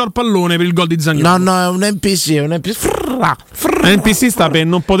che lisciò il pallone per il gol di Zaniolo. No, è un NPC, NPC sta per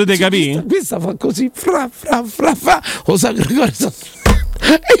non potete capire. Questa fa così, lo sa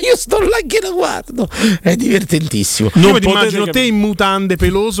E io sto là che la guardo, è divertentissimo. Io ti immagino te in mutande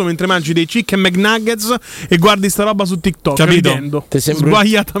peloso mentre mangi dei chicken McNuggets e guardi sta roba su TikTok, capito?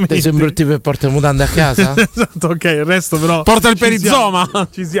 Sbagliatamente. Ti sembra il tipo che porta mutande a casa? Esatto, ok, il resto però porta il perizoma.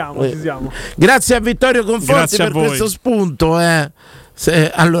 Ci siamo. Grazie a Vittorio Conforti per questo spunto,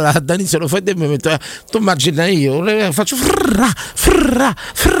 allora Dani se lo fai te mi metto, tu immagina io faccio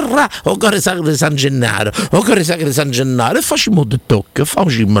o cuore sacro San Gennaro e facciamo TikTok,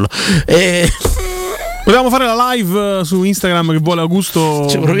 facciamolo. Potevamo fare la live su Instagram che vuole Augusto.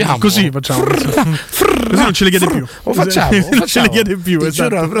 Ci proviamo. Così facciamo. Così non ce le chiede più. Lo facciamo. Non ce le chiede più. Ti Esatto.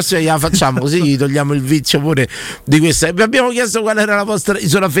 giuro, la prossima la facciamo così gli togliamo il vizio pure di questa. Vi abbiamo chiesto qual era la vostra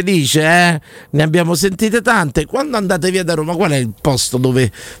isola felice, Ne abbiamo sentite tante. Quando andate via da Roma, qual è il posto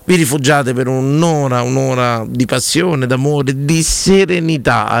dove vi rifugiate per un'ora di passione, d'amore, di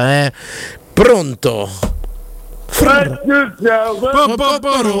serenità, Pronto?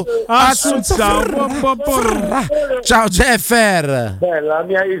 Ciao Jeffer. La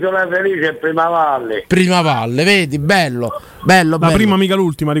mia isola felice è Prima Valle, vedi, bello. La prima mica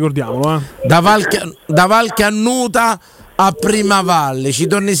l'ultima, ricordiamolo. Da Val Cannuta a Prima Valle, ci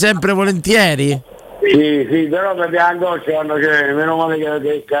torni sempre volentieri? Sì, però mi angoscia quando c'è, meno male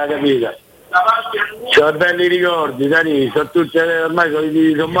che capita. C'ho belli ricordi, Dani, ormai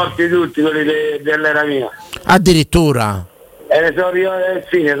sono morti tutti quelli dell'era mia. Addirittura? Ne sono arrivati al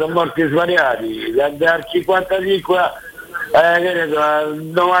fine, sono morti svariati. Dal 55 al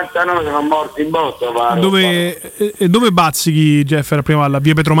 99 sono morti in botto. Dove bazzichi, Jeffer, a Prima Valle?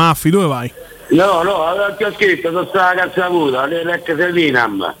 Via Petromaffi, dove vai? No, ti ho scritto, sono stata la cazzaputa, l'ex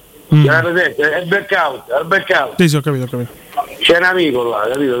Sevinam. C'era presente? È il backout. Sì, ho capito. C'è un amico là,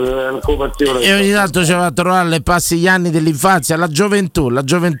 capito? E ogni tanto ci va a trovare le passi gli anni dell'infanzia, la gioventù. No,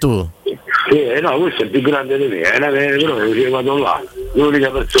 questo è il più grande di me, però ci vado là, l'unica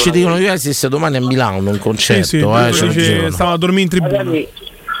persona. Ci dicono che esiste domani a Milano un concerto, stava a dormire in tribuna. Io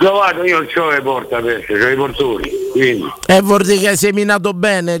non c'ho le porte aperte, c'ho i portoni, quindi. Vuol dire che hai seminato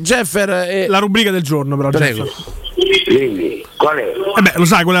bene, Jeffer. La rubrica del giorno, però. Prego. Quindi, qual è? Lo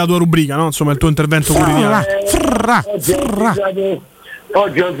sai qual è la tua rubrica, no? Insomma, il tuo intervento quotidiano.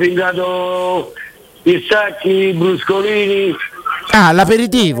 Oggi ho fingato pistacchi, bruscolini.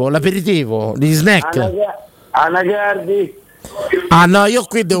 L'aperitivo, gli snack. Anacardi. No, io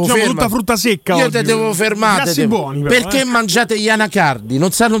qui devo fermare. Frutta secca. Io te devo fermare. Buoni, perché mangiate gli anacardi?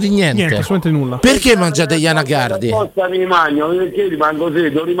 Non sanno di niente. Assolutamente nulla. Perché mangiate gli anacardi? Apposta mi mangio, perché rimango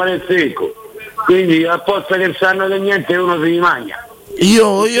secco, rimane secco. Quindi apposta che sanno di niente uno si mangia.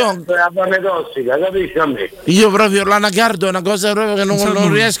 Io la carne tossica, capisci a me? Io proprio l'anacardo è una cosa proprio che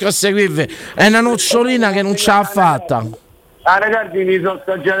non riesco a seguirvi. È una nocciolina che non ce l'ha fatta. Ragazzi, mi sono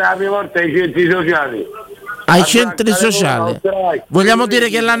assaggiati la prima volta ai centri sociali. Ai centri sociali. Vogliamo dire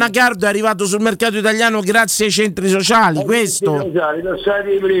che l'anacardo è arrivato sul mercato italiano grazie ai centri sociali, questo? Lo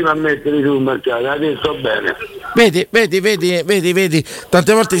stati prima a mettere sul mercato, adesso bene. Vedi,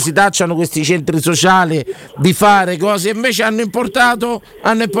 tante volte si tacciano questi centri sociali di fare cose, invece hanno importato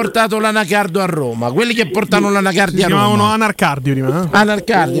l'anacardo a Roma, quelli che portano l'anacardi a Roma. Si chiamavano anarcardi prima.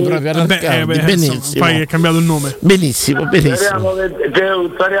 Anarcardi proprio, benissimo. Poi è cambiato il nome. Benissimo. Speriamo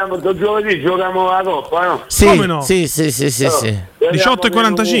che giovedì giochiamo la Coppa, no? Sì, come no? Sì.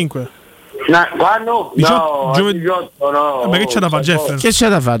 18:45. Quando? 18 no. Ma che c'è da fare, Jeffer? Che c'è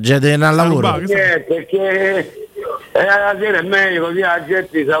da fare? Gente al lavoro? Perché la sera è meglio, così la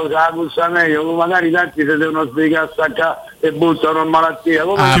gente sa usare la pulsa meglio, magari tanti si devono sbrigare a staccare e buttano in malattia.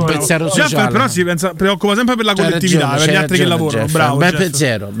 Che pensiero sociale. Jeffer però si preoccupa sempre per la collettività, per gli altri che lavorano. Bravo. Bel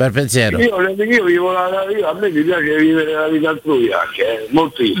pensiero. Io vivo a me mi piace vivere la vita altrui anche,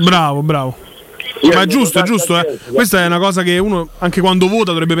 moltissimo. Bravo. Ma è giusto. Questa è una cosa che uno, anche quando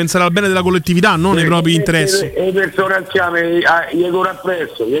vota, dovrebbe pensare al bene della collettività, non ai propri interessi. Le persone anziane gli corro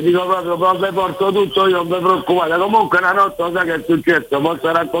appresso, gli dico proprio, quando porto tutto, io non mi preoccupate. Comunque una notte lo sa che è successo,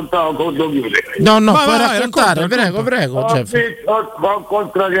 posso raccontare quando chiude. No, puoi raccontare, prego. Ho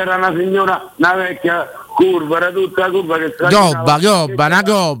incontrato c'era una signora, una vecchia curva, era tutta curva che una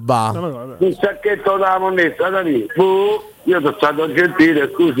gobba. Un sacchetto dalla monnezza da lì. Io sono stato gentile,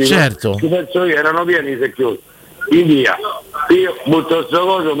 scusi, certo. I penso erano pieni i secchioni. In via, io butto sto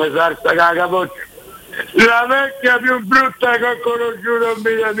coso, mi salta con la capoccia. La vecchia più brutta che ho conosciuto in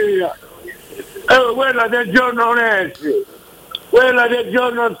vita mia. Quella del giorno non esce, quella del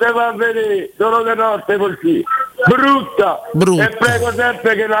giorno non si va a vedere, solo che notte così. Brutta. E prego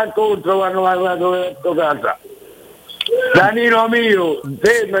sempre che la incontro quando vado verso casa. Danilo mio,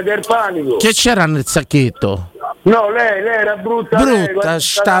 fermo del panico. Che c'era nel sacchetto? No, lei era brutta. Brutta,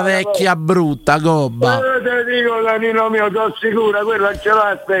 sta vecchia brutta, gobba. Te dico, Danino mio, sono sicura, quella ce l'ha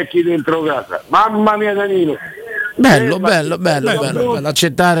a specchi dentro casa. Mamma mia, Danino. Bello,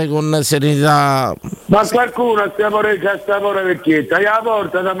 accettare con serenità. Ma qualcuno sta pure vecchietta, gli la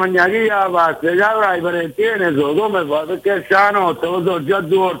porta da mangiare, chi la passa, che avrai parenti, che ne so, come fa? Perché c'è la notte, lo so, già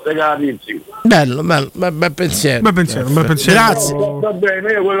 2 volte che la pizzico. Bello, bel pensiero. Bel pensiero. Grazie. Va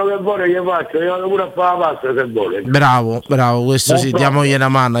bene, io quello che vuole gli faccio, io vado pure a fare la pasta se vuole. Bravo, questo sì, diamogli una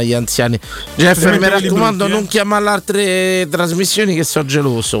mano agli anziani. Jeffer, mi raccomando, non chiamare altre trasmissioni che sono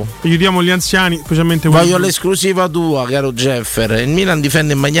geloso. Aiutiamo gli anziani, specialmente voglio l'esclusiva tua, caro Jeffer. Il Milan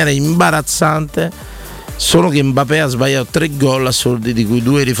difende in maniera imbarazzante, solo che Mbappé ha sbagliato 3 gol assurdi, di cui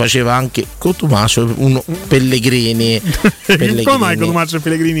 2 rifaceva anche Cotumaccio, uno Pellegrini. Come mai Cotumaccio e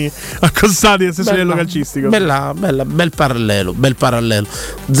Pellegrini accostati allo stesso livello calcistico? Bel parallelo.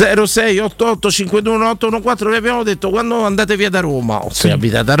 0688521814, vi abbiamo detto quando andate via da Roma, o se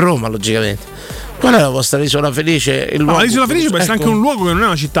abitate a Roma logicamente. Qual è la vostra isola felice? L'isola felice può essere anche un luogo che non è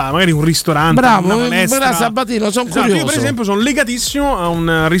una città, magari un ristorante. Bravo, una palestra. Sabatino, sono curioso. Io per esempio sono legatissimo a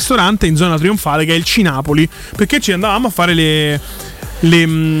un ristorante in zona trionfale che è il Cinapoli, perché ci andavamo a fare le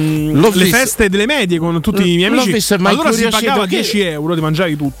feste delle medie con tutti i miei amici. Allora si pagava 10 euro, ti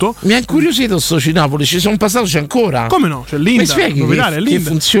mangiavi tutto. Mi ha incuriosito sto Cinapoli, ci sono passato, c'è ancora? Come no? C'è l'Inda, mi spieghi che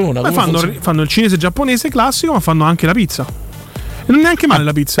funziona? Poi fanno il cinese giapponese classico, ma fanno anche la pizza. Non è neanche male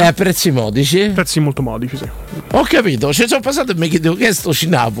la pizza. A prezzi modici? Prezzi molto modici, sì. Ho capito, ci sono passato e mi chiedevo che è sto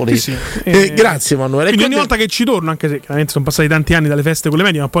Cinapoli. Sì. Grazie Emanuele. Quindi ogni volta che ci torno, anche se chiaramente sono passati tanti anni dalle feste con le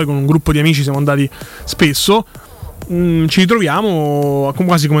medie, ma poi con un gruppo di amici siamo andati spesso, ci ritroviamo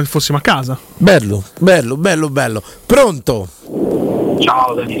quasi come se fossimo a casa. Bello. Pronto?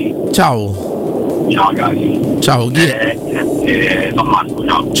 Ciao Danilo. Ciao cari. Ciao, chi è? Sono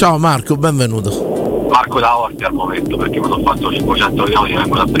Marco, ciao Marco, benvenuto. Marco da Orti al momento, perché mi sono fatto 500 km e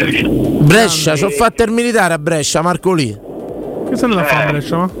vengo da Brescia, ci ho fatto il militare a Brescia, Marco lì. Che sei andato a fare a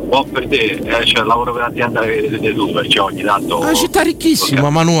Brescia? Buon per te, lavoro per un'azienda che vedete tu, perciò ogni tanto. Una città ricchissima,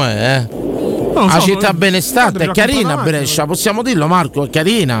 Emanuele, Una città benestante, è carina Brescia, possiamo dirlo Marco, è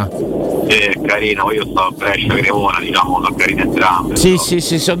carina. Sì, è carina, io sto a Brescia, Cremona, diciamo, sono carine entrambe. Sì,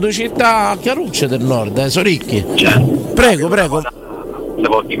 sono 2 città chiarucce del nord, sono ricchi. Prego. Se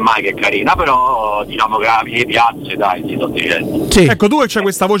può dire mai che è carina, però diciamo che le piazze, dai, ti sto dicendo. Sì. Ecco, tu c'hai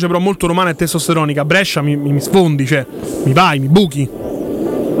questa voce però molto romana e testosteronica. Brescia mi sfondi, cioè mi buchi.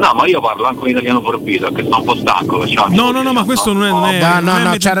 No, ma io parlo anche un italiano forbito, perché sono un po' stanco. No, ma questo non è.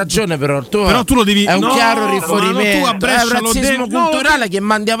 No, c'ha ragione, però tu lo devi. È un chiaro riferimento. Tu a Brescia è un razzismo culturale che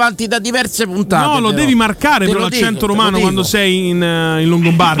mandi avanti da diverse puntate. No, lo devi marcare però l'accento romano quando sei in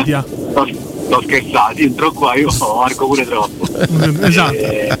Longobardia. Sto scherzando, entro qua, io marco pure troppo. Esatto.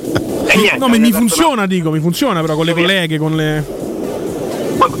 Niente, no, mi funziona però con le colleghe, con le.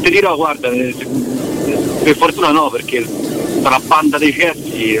 Ma ti dirò, guarda, per fortuna no, perché tra banda dei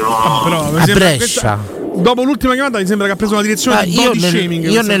cessi però, a Brescia. Dopo l'ultima chiamata mi sembra che ha preso una direzione di body shaming.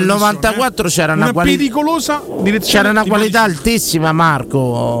 Io nel 94 c'era una pericolosa direzione. C'era una qualità altissima,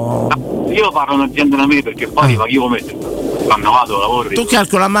 Marco. Io parlo un'azienda da me perché poi ma io quando vado lavoro. Tu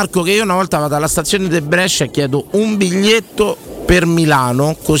calcola Marco che io una volta vado alla stazione di Brescia e chiedo un biglietto per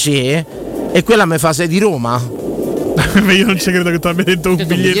Milano, così, e quella mi fa sei di Roma? Io non ci credo che tu abbia detto un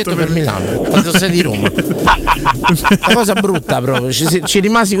biglietto per Milano. Quando sei di Roma? Una cosa brutta proprio, ci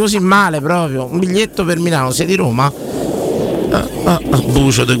rimasi così male proprio. Un biglietto per Milano, sei di Roma?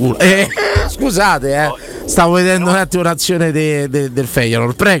 Bucio de culo. Scusate, stavo vedendo un attimo un'azione del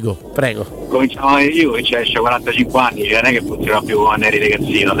Feyenoord. Prego. Cominciamo io che esce 45 anni, cioè non è che funziona più quando eri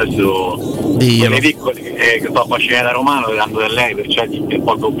ragazzino, adesso quelli piccoli che sto affascinati da romano dando da lei, perciò è un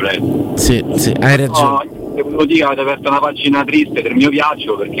po' completo. Sì, hai ragione. Devo dire che avete aperto una pagina triste del mio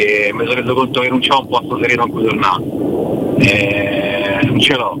viaggio, perché mi sono reso conto che non c'ho un posto sereno in cui tornare. Non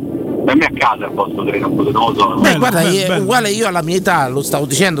ce l'ho. Per me a casa è il posto sereno in cui non lo so. Guarda, uguale io alla mia età, lo stavo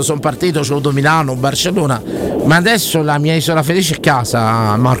dicendo, sono partito, c'ho avuto Milano, Barcellona, ma adesso la mia isola felice è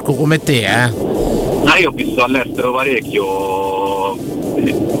casa, Marco, come te, io ho visto all'estero parecchio.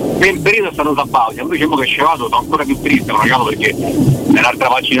 Per il periodo è stato Sabaudia, invece mo che scevato sono ancora più triste, perché è un'altra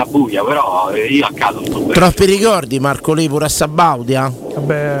pagina buia, però io a casa sto bene. Troppi ricordi, Marco, lì pure a Sabaudia?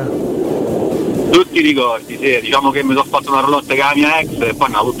 Vabbè. Tutti i ricordi, sì, diciamo che mi sono fatto una roulotte con la mia ex e poi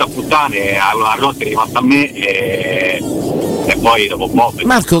una tutta puttane, la roulotte è rimasta a me e poi dopo un po'.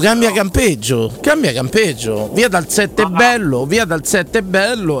 Marco, cambia campeggio, via dal 7 bello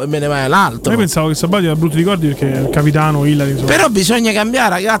e me ne vai all'altro. Io pensavo che Sabaudia era brutti ricordi perché il capitano Hillary, però bisogna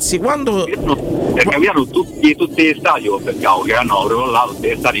cambiare, ragazzi, quando capitano tutti gli stadi, pensavo che hanno rollato tutti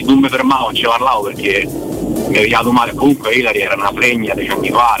gli stadi, non mi fermavo, non ci parlavo perché mi è arrivato male. Comunque Ilari era una fregna 10 anni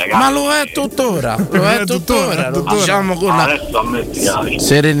fa, ragazzi. Ma lo è tuttora, lo diciamo con una adesso a me piace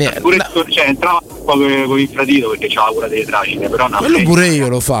serenità. Cioè entrava con l'infradito perché c'ha la cura delle tracine, però quello pure io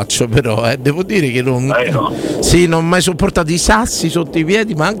lo faccio, però devo dire che non no. Sì, non ho mai sopportato i sassi sotto i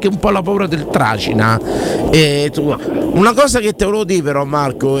piedi, ma anche un po' la paura del tracina. Una cosa che te volevo dire però,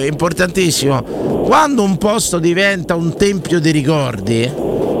 Marco, è importantissimo: quando un posto diventa un tempio dei ricordi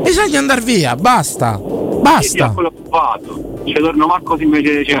bisogna andare via, basta. Quello fatto, ci torno manco se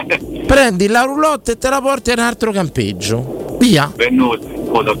invece prendi la roulotte e te la porti in un altro campeggio, via. Benvenuto,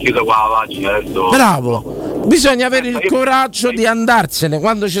 ho chiuso qua la pagina adesso. Bravo, bisogna avere il coraggio di andarsene.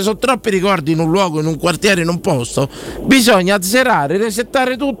 Quando ci sono troppi ricordi in un luogo, in un quartiere, in un posto, bisogna azzerare,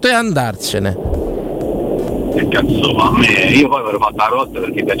 resettare tutto e andarsene. Che cazzo, a me, io poi avrò fatto la rotta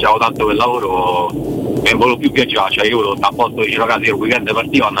perché viaggiavo tanto per lavoro e non volevo più viaggiare, cioè io volevo stare a posto vicino a casa, io il weekend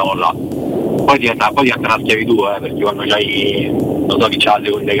partivo andavo là. Poi diventa una schiavitù, perché quando c'hai, non so chi c'ha le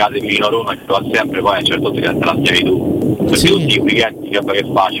seconde case vicino a Roma, ci va sempre, poi a un certo punto diventa una schiavitù. Perché tutti i weekend che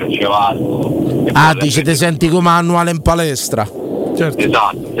faccio, ci vado. Dici ti senti come annuale in palestra. Certo.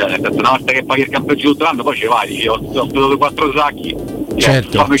 Esatto, cioè, una volta che paghi il campeggio tutto l'anno poi ci vai, dici ho speso 4 sacchi.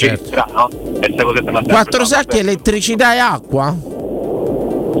 Certo. No? 4 sacchi, elettricità e acqua?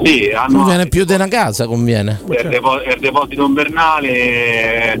 Sì, conviene più di una casa, conviene. Il deposito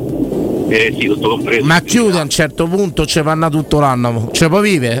invernale, sì, tutto compreso. Ma chiude a un certo punto, ci vanno tutto l'anno, ce può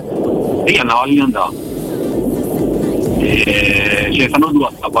vivere? Sì, andavo lì, andavo. Ce ne fanno 2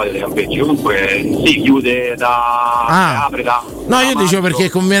 a poi dei campeggi, comunque si chiude apre da. No, io dicevo perché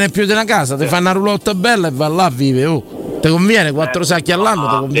conviene più di una casa, ti fai una roulotte bella e va là a vive, ti conviene 4 sacchi all'anno,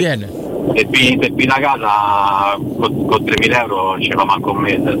 ti conviene. E per una casa con 3.000 euro ce la manco un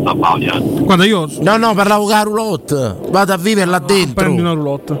mese sta pagina. Guarda, io no, parlavo con la roulotte, vado a vivere là dentro. Prendi una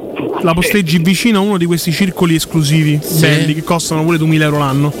roulotte, la posteggi vicino a uno di questi circoli esclusivi belli che costano pure 2.000 euro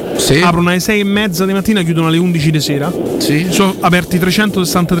l'anno. Aprono alle 6:30 di mattina, chiudono alle 11 di sera. Sono aperti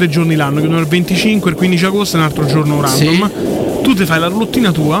 363 giorni l'anno, chiudono il 25, il 15 agosto e un altro giorno random. Tu ti fai la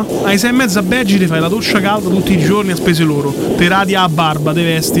routtina tua, ai 6:30 beggi, ti fai la doccia calda tutti i giorni a spese loro, te radia a barba, te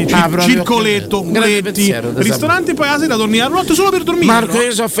vesti, circoletto, culetti, ristoranti, poi a sera torni a roulotte solo per dormire.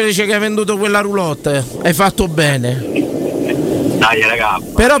 Io sono felice che hai venduto quella roulotte, hai fatto bene. Dai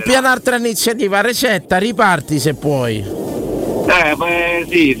ragazzi. Però più un'altra iniziativa, ricetta, riparti se puoi.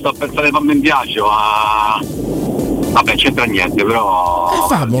 Sì, sto pensando che mi piace, ma vabbè, c'entra niente, però.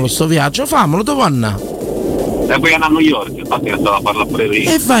 Famolo sto viaggio, dove andare? E poi andare a New York, infatti ne stavo a parlare pure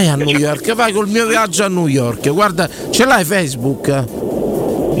prima. E vai a New York, vai col mio viaggio a New York. Guarda, ce l'hai Facebook?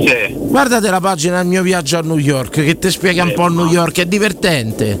 Sì. Guardate la pagina del mio viaggio a New York che ti spiega un po' New York, è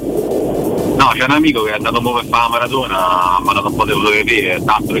divertente. No, c'è un amico che è andato per fare la maratona, ma non potevo capire,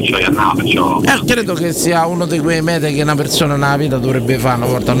 tanto che c'ho andare, perciò. Credo che sia uno di quei mete che una persona nella vita dovrebbe fare una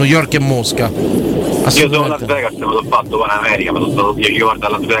volta, New York e Mosca. Io sono a Las Vegas, me l'ho fatto poi in America, ma sono stato 10 volte a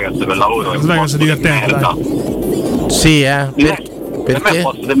Las Vegas per lavoro. Las Vegas è divertente. Sì, perché? Per me è un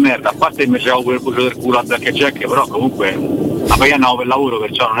posto di merda, a parte che mi c'avevo quel bucio del culo a Jack, però comunque ma poi andavo per lavoro,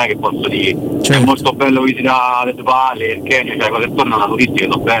 perciò non è che posso dire è molto bello visitare le Valle, il Kenya, cioè cose attorno alla turistica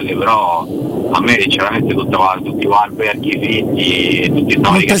sono belle, però a me sinceramente tutti gli alberghi, figli, tutti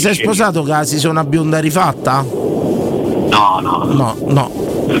non ti sei sposato che si sono una bionda rifatta? No.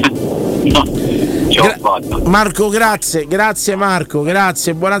 Marco, grazie Marco,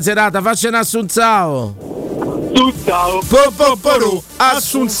 grazie, buona serata, faccia un assunzao.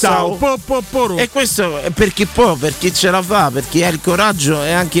 Assunzao. E questo è per chi può, per chi ce la fa, per chi ha il coraggio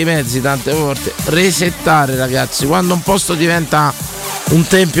e anche i mezzi tante volte. Resettare, ragazzi, quando un posto diventa un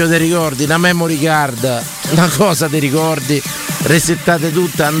tempio dei ricordi, una memory card, una cosa dei ricordi, resettate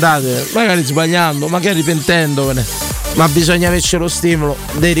tutto, andate, magari sbagliando, magari pentendovene, ma bisogna averci lo stimolo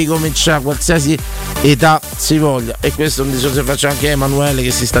di ricominciare a qualsiasi età si voglia. E questo è un discorso che faccio anche a Emanuele,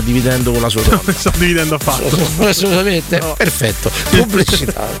 che si sta dividendo con la sua donna. Non mi sto dividendo affatto. Assolutamente, no. Perfetto.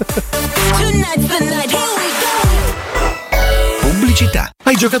 Pubblicità. Pubblicità.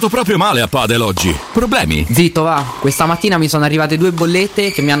 Hai giocato proprio male a padel oggi. Problemi? Zitto, va. Questa mattina mi sono arrivate 2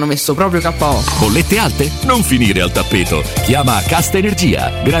 bollette che mi hanno messo proprio KO. Bollette alte? Non finire al tappeto. Chiama Casta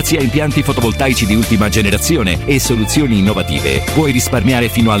Energia. Grazie a impianti fotovoltaici di ultima generazione e soluzioni innovative, puoi risparmiare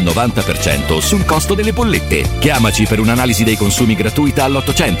fino al 90% sul costo delle bollette. Chiamaci per un'analisi dei consumi gratuita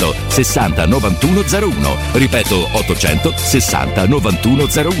all'800 60 91 01. Ripeto, 800 60 91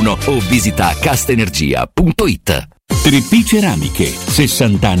 01 o visita castenergia.it. 3P Ceramiche,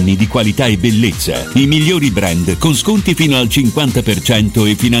 60 anni di qualità e bellezza. I migliori brand con sconti fino al 50%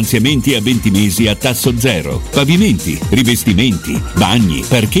 e finanziamenti a 20 mesi a tasso zero. Pavimenti, rivestimenti, bagni,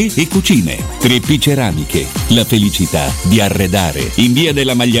 parquet e cucine. 3P Ceramiche, la felicità di arredare. In via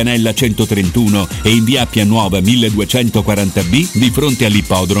della Maglianella 131 e in via Appia Nuova 1240B di fronte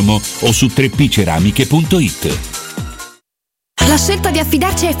all'ippodromo o su 3pceramiche.it. La scelta di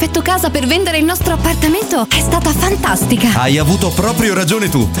affidarci a Effetto Casa per vendere il nostro appartamento è stata fantastica. Hai avuto proprio ragione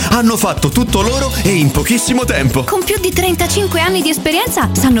tu. Hanno fatto tutto loro e in pochissimo tempo. Con più di 35 anni di esperienza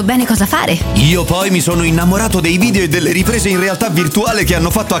sanno bene cosa fare. Io poi mi sono innamorato dei video e delle riprese in realtà virtuale che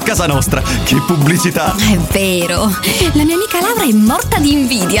hanno fatto a casa nostra. Che pubblicità! È vero. La mia amica Laura è morta di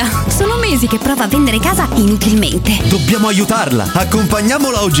invidia. Sono mesi che prova a vendere casa inutilmente. Dobbiamo aiutarla.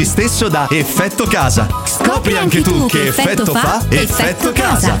 Accompagniamola oggi stesso da Effetto Casa. Scopri anche tu che effetto fa Effetto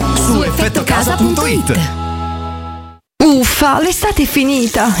Casa su effettocasa.it. Uffa, l'estate è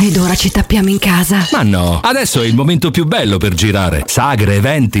finita ed ora ci tappiamo in casa. Ma no, adesso è il momento più bello per girare. Sagre,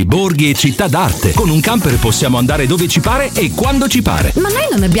 eventi, borghi e città d'arte. Con un camper possiamo andare dove ci pare e quando ci pare. Ma noi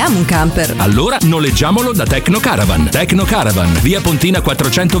non abbiamo un camper. Allora noleggiamolo da Tecno Caravan. Tecno Caravan, via Pontina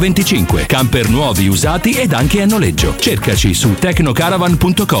 425. Camper nuovi, usati ed anche a noleggio. Cercaci su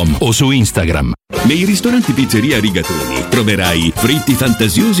tecnocaravan.com o su Instagram. Nei ristoranti Pizzeria Rigatoni troverai fritti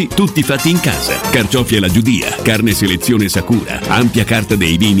fantasiosi tutti fatti in casa, carciofi alla giudia, carne selezione Sakura, ampia carta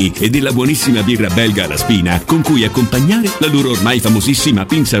dei vini e della buonissima birra belga alla spina con cui accompagnare la loro ormai famosissima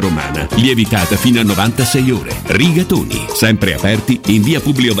pinza romana, lievitata fino a 96 ore. Rigatoni, sempre aperti in via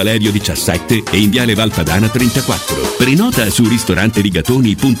Publio Valerio 17 e in viale Valpadana 34. Prenota su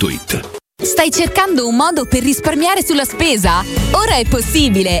ristoranterigatoni.it. Stai cercando un modo per risparmiare sulla spesa? Ora è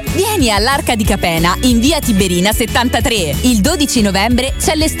possibile! Vieni all'Arca di Capena in via Tiberina 73. Il 12 novembre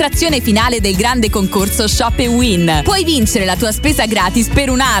c'è l'estrazione finale del grande concorso Shop & Win. Puoi vincere la tua spesa gratis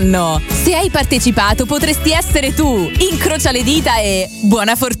per un anno. Se hai partecipato potresti essere tu. Incrocia le dita e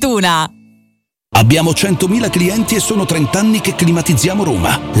buona fortuna! Abbiamo 100.000 clienti e sono 30 anni che climatizziamo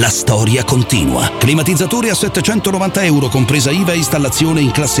Roma. La storia continua. Climatizzatore a €790, compresa IVA e installazione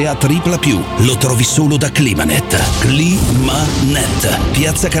in classe A tripla più. Lo trovi solo da Climanet. Climanet.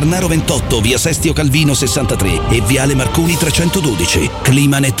 Piazza Carnaro 28, via Sestio Calvino 63 e viale Marconi 312.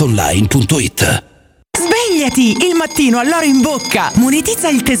 Climanetonline.it. Svegliati! Il mattino all'oro in bocca! Monetizza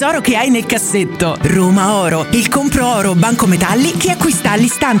il tesoro che hai nel cassetto. Roma Oro, il compro oro banco metalli che acquista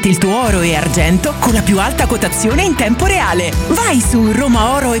all'istante il tuo oro e argento con la più alta quotazione in tempo reale. Vai su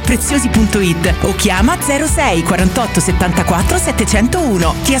romaoroepreziosi.it o chiama 06 48 74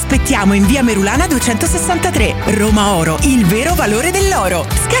 701. Ti aspettiamo in via Merulana 263. Roma Oro, il vero valore dell'oro.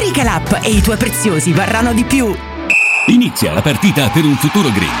 Scarica l'app e i tuoi preziosi varranno di più. Inizia la partita per un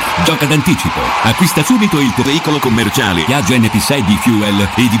futuro green. Gioca d'anticipo. Acquista subito il tuo veicolo commerciale Piaggio NP6 di Fuel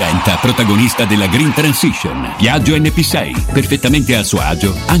e diventa protagonista della Green Transition. Piaggio NP6, perfettamente a suo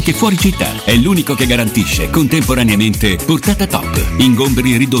agio, anche fuori città. È l'unico che garantisce contemporaneamente portata top,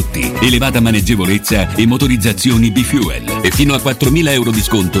 ingombri ridotti, elevata maneggevolezza e motorizzazioni B-Fuel. E fino a €4.000 di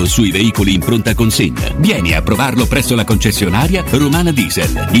sconto sui veicoli in pronta consegna. Vieni a provarlo presso la concessionaria Romana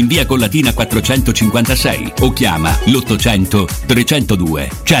Diesel, in via Collatina 456 o chiama l'800 302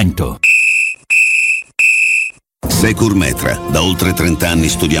 100. Securmetra. Da oltre 30 anni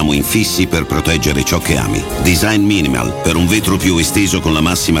studiamo infissi per proteggere ciò che ami. Design minimal per un vetro più esteso con la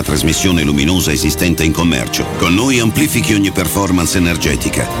massima trasmissione luminosa esistente in commercio. Con noi amplifichi ogni performance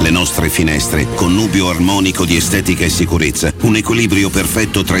energetica. Le nostre finestre, connubio armonico di estetica e sicurezza. Un equilibrio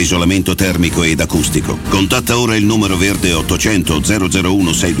perfetto tra isolamento termico ed acustico. Contatta ora il numero verde 800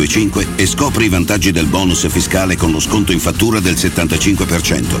 001 625 e scopri i vantaggi del bonus fiscale con lo sconto in fattura del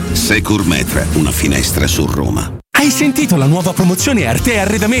 75%. Securmetra, una finestra su Roma. Hai sentito la nuova promozione Arte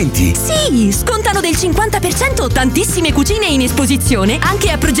Arredamenti? Sì, scontano del 50% tantissime cucine in esposizione, anche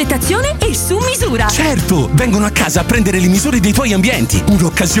a progettazione e su misura. Certo, vengono a casa a prendere le misure dei tuoi ambienti.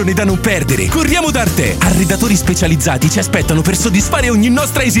 Un'occasione da non perdere. Corriamo da Arte. Arredatori specializzati ci aspettano per soddisfare ogni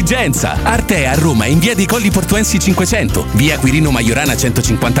nostra esigenza. Arte a Roma in via dei Colli Portuensi 500, via Quirino Maiorana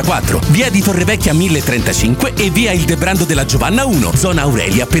 154, via di Torrevecchia 1035 e via Il Debrando della Giovanna 1, zona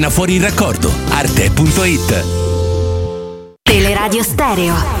Aurelia appena fuori il raccordo. Arte.it. Teleradio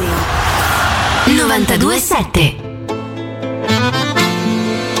Stereo 92.7.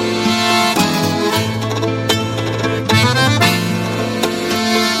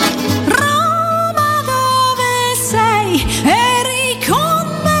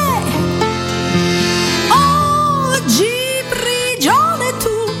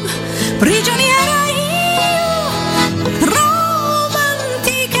 Prigioniera io,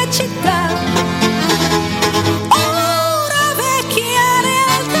 romantica città. Oh,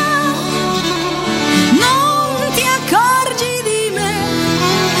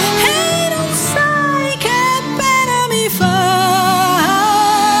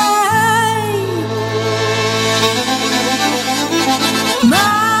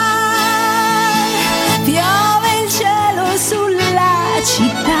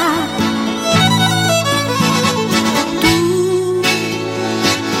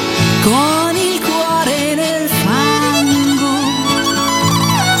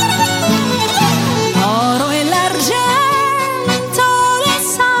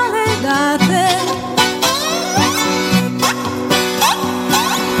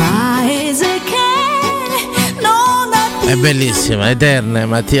 È bellissima, Eterne,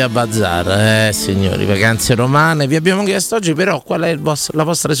 Mattia Bazzar. Signori, vacanze romane. Vi abbiamo chiesto oggi però qual è la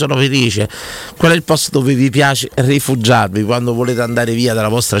vostra isola felice, qual è il posto dove vi piace rifugiarvi quando volete andare via dalla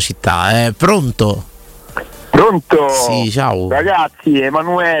vostra città. Pronto? Pronto? Sì, ciao. Ragazzi,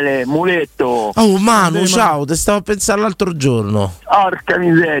 Emanuele, Muletto. Oh Manu, ciao, te stavo a pensare l'altro giorno. Porca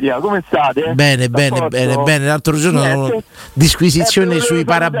miseria, come state? Bene, l'altro giorno disquisizione sui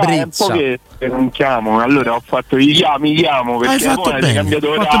parabrezza. Che non chiamo, allora ho fatto i chiamo perché hai cambiato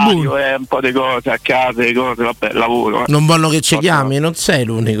orario, un po' di cose a casa, vabbè, lavoro. Non voglio che ci chiami, non sei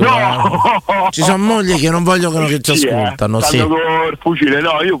l'unico. No. Ci sono mogli che non vogliono che ci ascoltano. Stanno col fucile,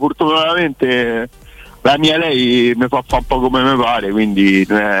 no, io fortunatamente la mia lei mi fa un po' come mi pare, quindi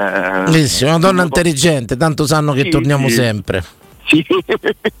bellissima, una donna intelligente, tanto sanno che torniamo sempre. Sì,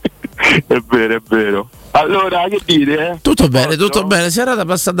 è vero. Allora, che dite? Tutto bene, serata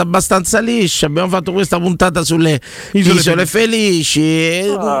passata abbastanza liscia, abbiamo fatto questa puntata sulle isole felici,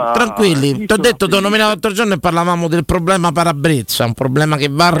 tranquilli. Ti ho detto, ti ho nominato l'altro giorno e parlavamo del problema parabrezza, un problema che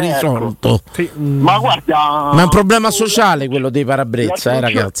va risolto. Sì. Ma guarda, ma è un problema sociale quello dei parabrezza,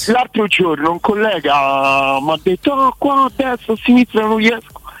 ragazzi. L'altro giorno un collega mi ha detto qua a destra, a sinistra non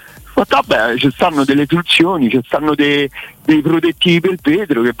riesco. Vabbè, ci stanno delle soluzioni, ci stanno dei protettivi per il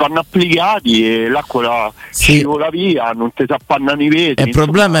vetro che vanno applicati e l'acqua scivola via, non ti si appannano i vetri. Il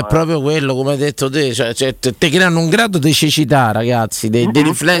problema è proprio quello, come hai detto te, cioè ti creano un grado di cecità, ragazzi, di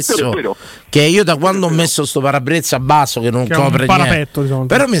riflesso, che io da quando ho messo sto parabrezza basso che non copre niente, diciamo,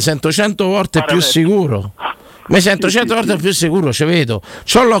 però mi sento 100 volte più sicuro. Mi sento 100 volte più sicuro, ci vedo.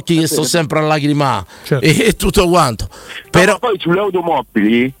 C'ho l'occhio che sto sempre a lacrimare e tutto quanto. Però poi sulle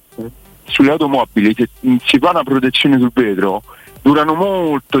automobili se si fa una protezione sul vetro durano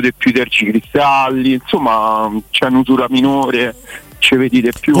molto di più tergicristalli, insomma c'è un'usura minore, ci vedi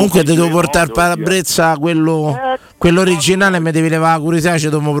di più. Comunque ti devo portare il parabrezza quello originale, mi devi levare la curiosità, ci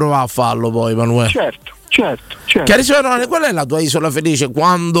dobbiamo provare a farlo poi, Emanuele. Certo. Chiarissimo, qual è la tua isola felice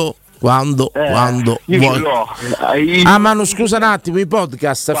quando vuoi? Manu, scusa un attimo, i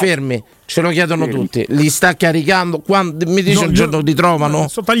podcast fermi, ce lo chiedono tutti, li sta caricando, mi dice un giorno ti trovano?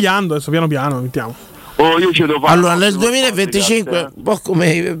 Sto tagliando adesso piano piano, mettiamo. Io ce lo faccio. Allora nel 2025 un po'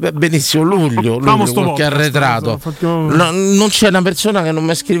 come benissimo luglio che è arretrato, non c'è una persona che non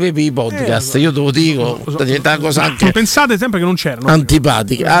mi scrive per i podcast, io te lo dico, diventa una cosa anche pensate sempre che non c'erano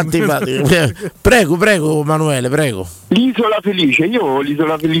antipatica. Prego Emanuele, prego. L'isola felice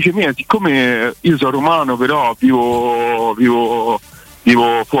mia, siccome io sono romano però vivo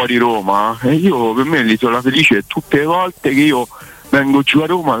fuori Roma, e io per me l'isola felice è tutte le volte che io vengo giù a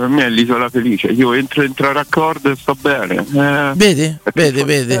Roma, per me è l'isola felice, io entro a raccordo e sto bene. Vedi?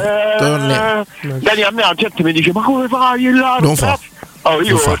 Torni. Dani, a me la gente mi dice ma come fai là? Non fa.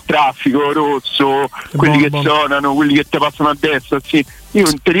 Io ho il traffico rosso, quelli che suonano, quelli che ti passano a destra, sì. Io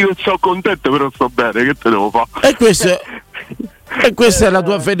non ti dico che sono contento, però sto bene, che te devo fare? E questa è la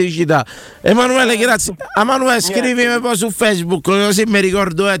tua felicità. Emanuele, grazie. Emanuele, scrivimi poi su Facebook così mi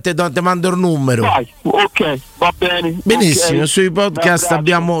ricordo ti mando il numero. Vai, ok, va bene. Benissimo, okay. Sui podcast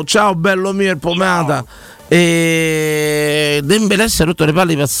abbiamo ciao bello mio il pomata. E Dembélé si è rotto le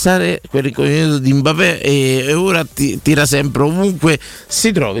palle di passare quel riconoscimento di Mbappé e ora tira sempre ovunque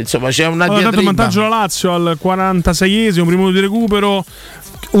si trova, insomma c'è una diatriba. Ha dato vantaggio la Lazio al 46esimo, primo di recupero,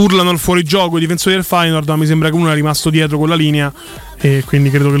 urlano al fuorigioco i difensori del Feyenoord, ma mi sembra che uno è rimasto dietro con la linea e quindi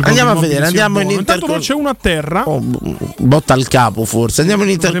credo che il andiamo a vedere, andiamo in intanto poi c'è uno a terra, botta al capo forse, andiamo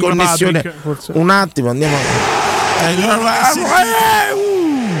in interconnessione un attimo, andiamo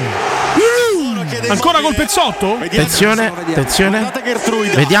ancora col pezzotto? Attenzione,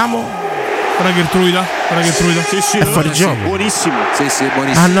 vediamo. Guarda Gertruida. Sì, è fuori gioco. Buonissimo. Sì,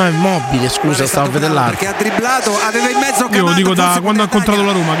 buonissimo. Ah no, è mobile, scusa, stavo a vedere l'arco. Perché ha dribblato, aveva in mezzo Io lo dico da quando ha incontrato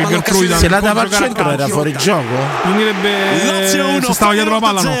la Roma che Gertruida se la dava al centro era fuori gioco? Non direbbe se stava dietro la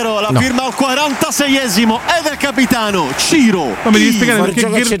palla, no. La firma al 46esimo è del capitano Ciro. Ma mi devi spiegare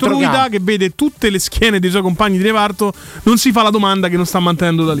perché Gertruida, che vede tutte le schiene dei suoi compagni di reparto, non si fa la domanda che non sta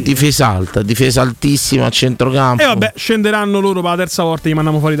mantenendo da lì. Difesa alta, difesa altissima a centrocampo. E vabbè, scenderanno loro per la terza volta, gli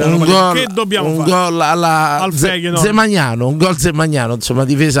mandiamo fuori da Roma. Che dobbiamo fare? Un gol alla Zemagnano, un gol Zemagnano, insomma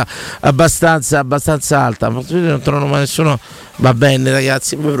difesa abbastanza alta, ma non trovano mai nessuno. Va bene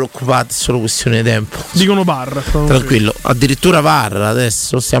ragazzi, non vi preoccupate, è solo questione di tempo. Dicono VAR. Tranquillo, addirittura VAR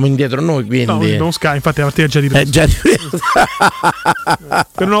adesso, siamo indietro noi, quindi. No, non Sky, infatti la partita è già ripresa.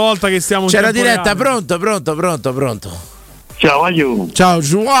 Per una volta che stiamo c'è la diretta, pronto. Ciao Maglio. Ciao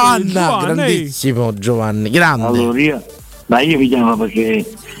Giovanna, grandissimo Giovanni, grande. Allora io vi chiamo perché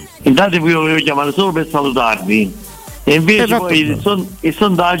intanto vi volevo chiamare solo per salutarvi e invece poi il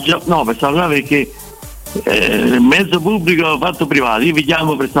sondaggio, no, per salutare perché mezzo pubblico fatto privato. Io vi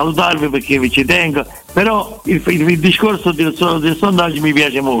chiamo per salutarvi perché vi ci tengo, però il discorso del sondaggio mi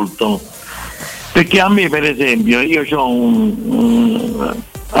piace molto, perché a me per esempio io ho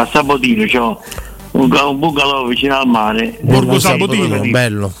a Sabatino c'ho un bungalow vicino al mare, Borgo Sabatino,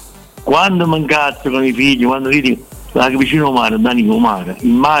 bello. Quando mi incazzo con i figli, quando vedi vicino al mare, il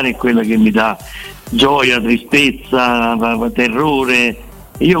mare è quello che mi dà gioia, tristezza, terrore.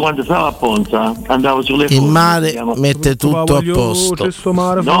 Io quando stavo a Ponza andavo sulle il mare mette tutto a posto.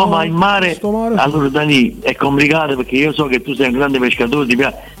 No, ma il mare allora Dani è complicato, perché io so che tu sei un grande pescatore,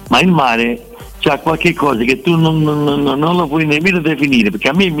 ma il mare c'ha qualche cosa che tu non lo puoi nemmeno definire, perché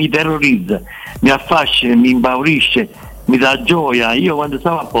a me mi terrorizza, mi affascina, mi impaurisce, mi dà gioia. Io quando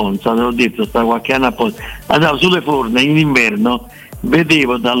stavo a Ponza, te l'ho detto, stavo qualche anno a Ponza, andavo sulle forne in inverno,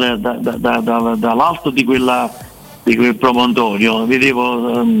 vedevo dall'alto di quel promontorio,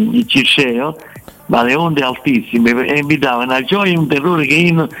 vedevo il Circeo, ma le onde altissime, e mi dava una gioia e un terrore che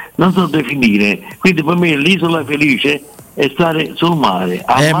io non so definire. Quindi per me l'isola felice è stare sul mare.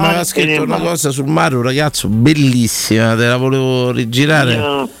 Ma aveva scritto una cosa sul mare, un ragazzo bellissima, te la volevo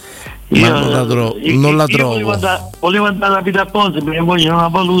rigirare. Ma non la trovo. Volevo andare a vita a Ponza, perché poi non ha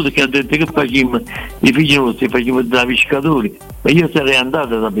voluto, che ha detto che facciamo i figli nostri, facciamo da pescatori, ma io sarei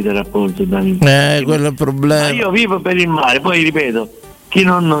andato ad abitare a Ponza. Quello è il problema. Ma io vivo per il mare, poi ripeto, chi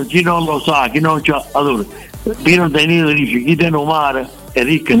non lo sa, chi non c'ha, allora Pino Danilo dice chi tiene un mare è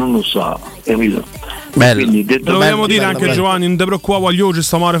ricco e non lo sa, capito? Quindi, lo vogliamo dire anche Giovanni, non ti preoccupare, voglio ci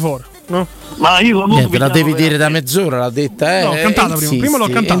sta mare fuori, no? Ma io comunque la devi dire da mezz'ora, l'ha detta, no, cantata prima l'ho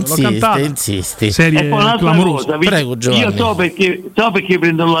cantata. Insisti. Serie clamorosa. Prego Giovanni. Io so perché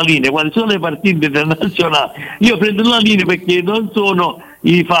prendo la linea, quando sono le partite internazionali, io prendo la linea perché non sono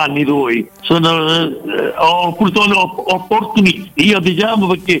i fan tuoi, sono opportunisti, io diciamo,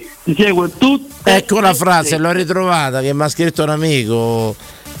 perché ti seguo tutto. Ecco la frase, l'ho ritrovata, che mi ha scritto un amico,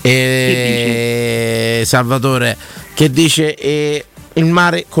 Salvatore, che dice il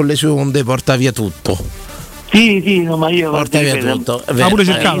mare con le sue onde porta via tutto. Sì, no, ma io porta via tutto. Ha pure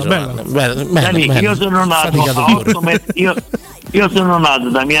cercato, bello. Io sono nato a 8 metri, io sono nato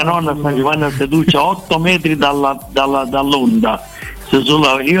da mia nonna a San Giovanni a Seduccia, a 8 metri dall'onda.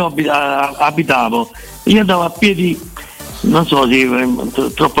 Io abitavo, io andavo a piedi, non so se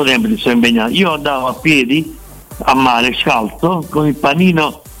troppo tempo mi sono impegnato, io andavo a piedi a mare scalzo con il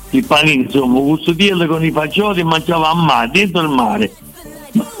panino, insomma, un gustotiello con i fagioli, e mangiavo a mare, dentro il mare.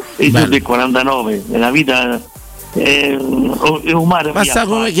 E io del 49, è la vita è un mare. Ma sa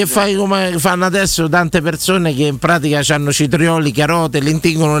come fanno adesso tante persone che in pratica hanno citrioli, carote, le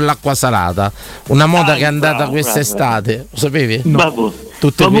intingono nell'acqua salata. Una moda che è andata quest'estate, lo sapevi? No.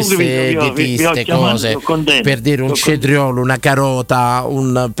 Tutte queste dietiste, cose per dire un cetriolo, una carota,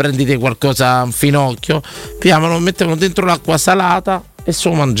 prendite qualcosa, un finocchio, lo mettevano dentro l'acqua salata e se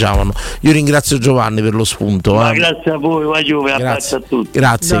lo mangiavano. Io ringrazio Giovanni per lo spunto. Grazie a voi, va Giove, abbraccio a tutti.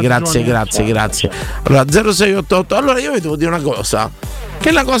 Grazie. Allora 0688. Allora io vi devo dire una cosa, che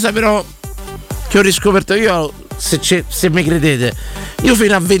è una cosa però che ho riscoperto io, se mi credete, io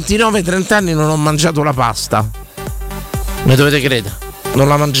fino a 29-30 anni non ho mangiato la pasta. Mi dovete credere? Non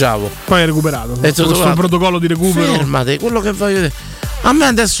la mangiavo. Poi hai recuperato. Questo protocollo di recupero. Fermate, quello che voglio dire. A me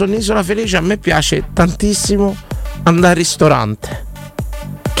adesso in Isola Felice, a me piace tantissimo andare al ristorante,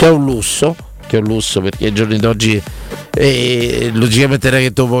 che è un lusso perché ai giorni d'oggi logicamente non è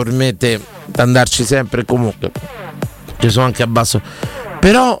che tu puoi permettere di andarci sempre, comunque che sono anche a basso,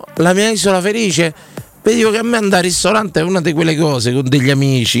 però la mia Isola Felice, vedo che a me andare al ristorante è una di quelle cose con degli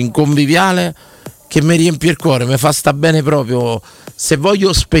amici, in conviviale, che mi riempie il cuore, mi fa sta bene proprio. Se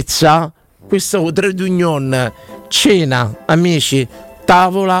voglio spezzare questo reunion, cena, amici,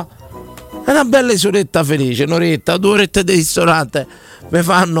 tavola, è una bella isoletta felice, un'oretta, 2 orette di ristorante mi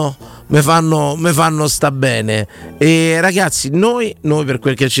fanno sta bene. E ragazzi, noi per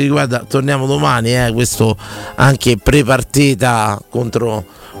quel che ci riguarda torniamo domani, questo anche pre-partita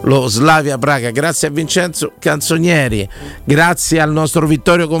contro lo Slavia Praga. Grazie a Vincenzo Canzonieri, grazie al nostro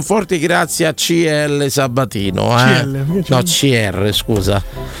Vittorio Conforti, grazie a CL Sabatino, CR, scusa,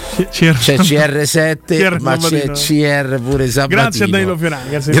 c'è CR7 ma c'è CR pure Sabatino. Grazie a Danilo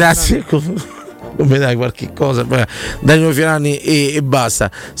Fiorani, grazie. Come dai qualche cosa, Danilo Fiorani e basta.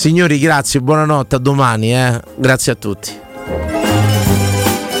 Signori, grazie, buonanotte, a domani, grazie a tutti.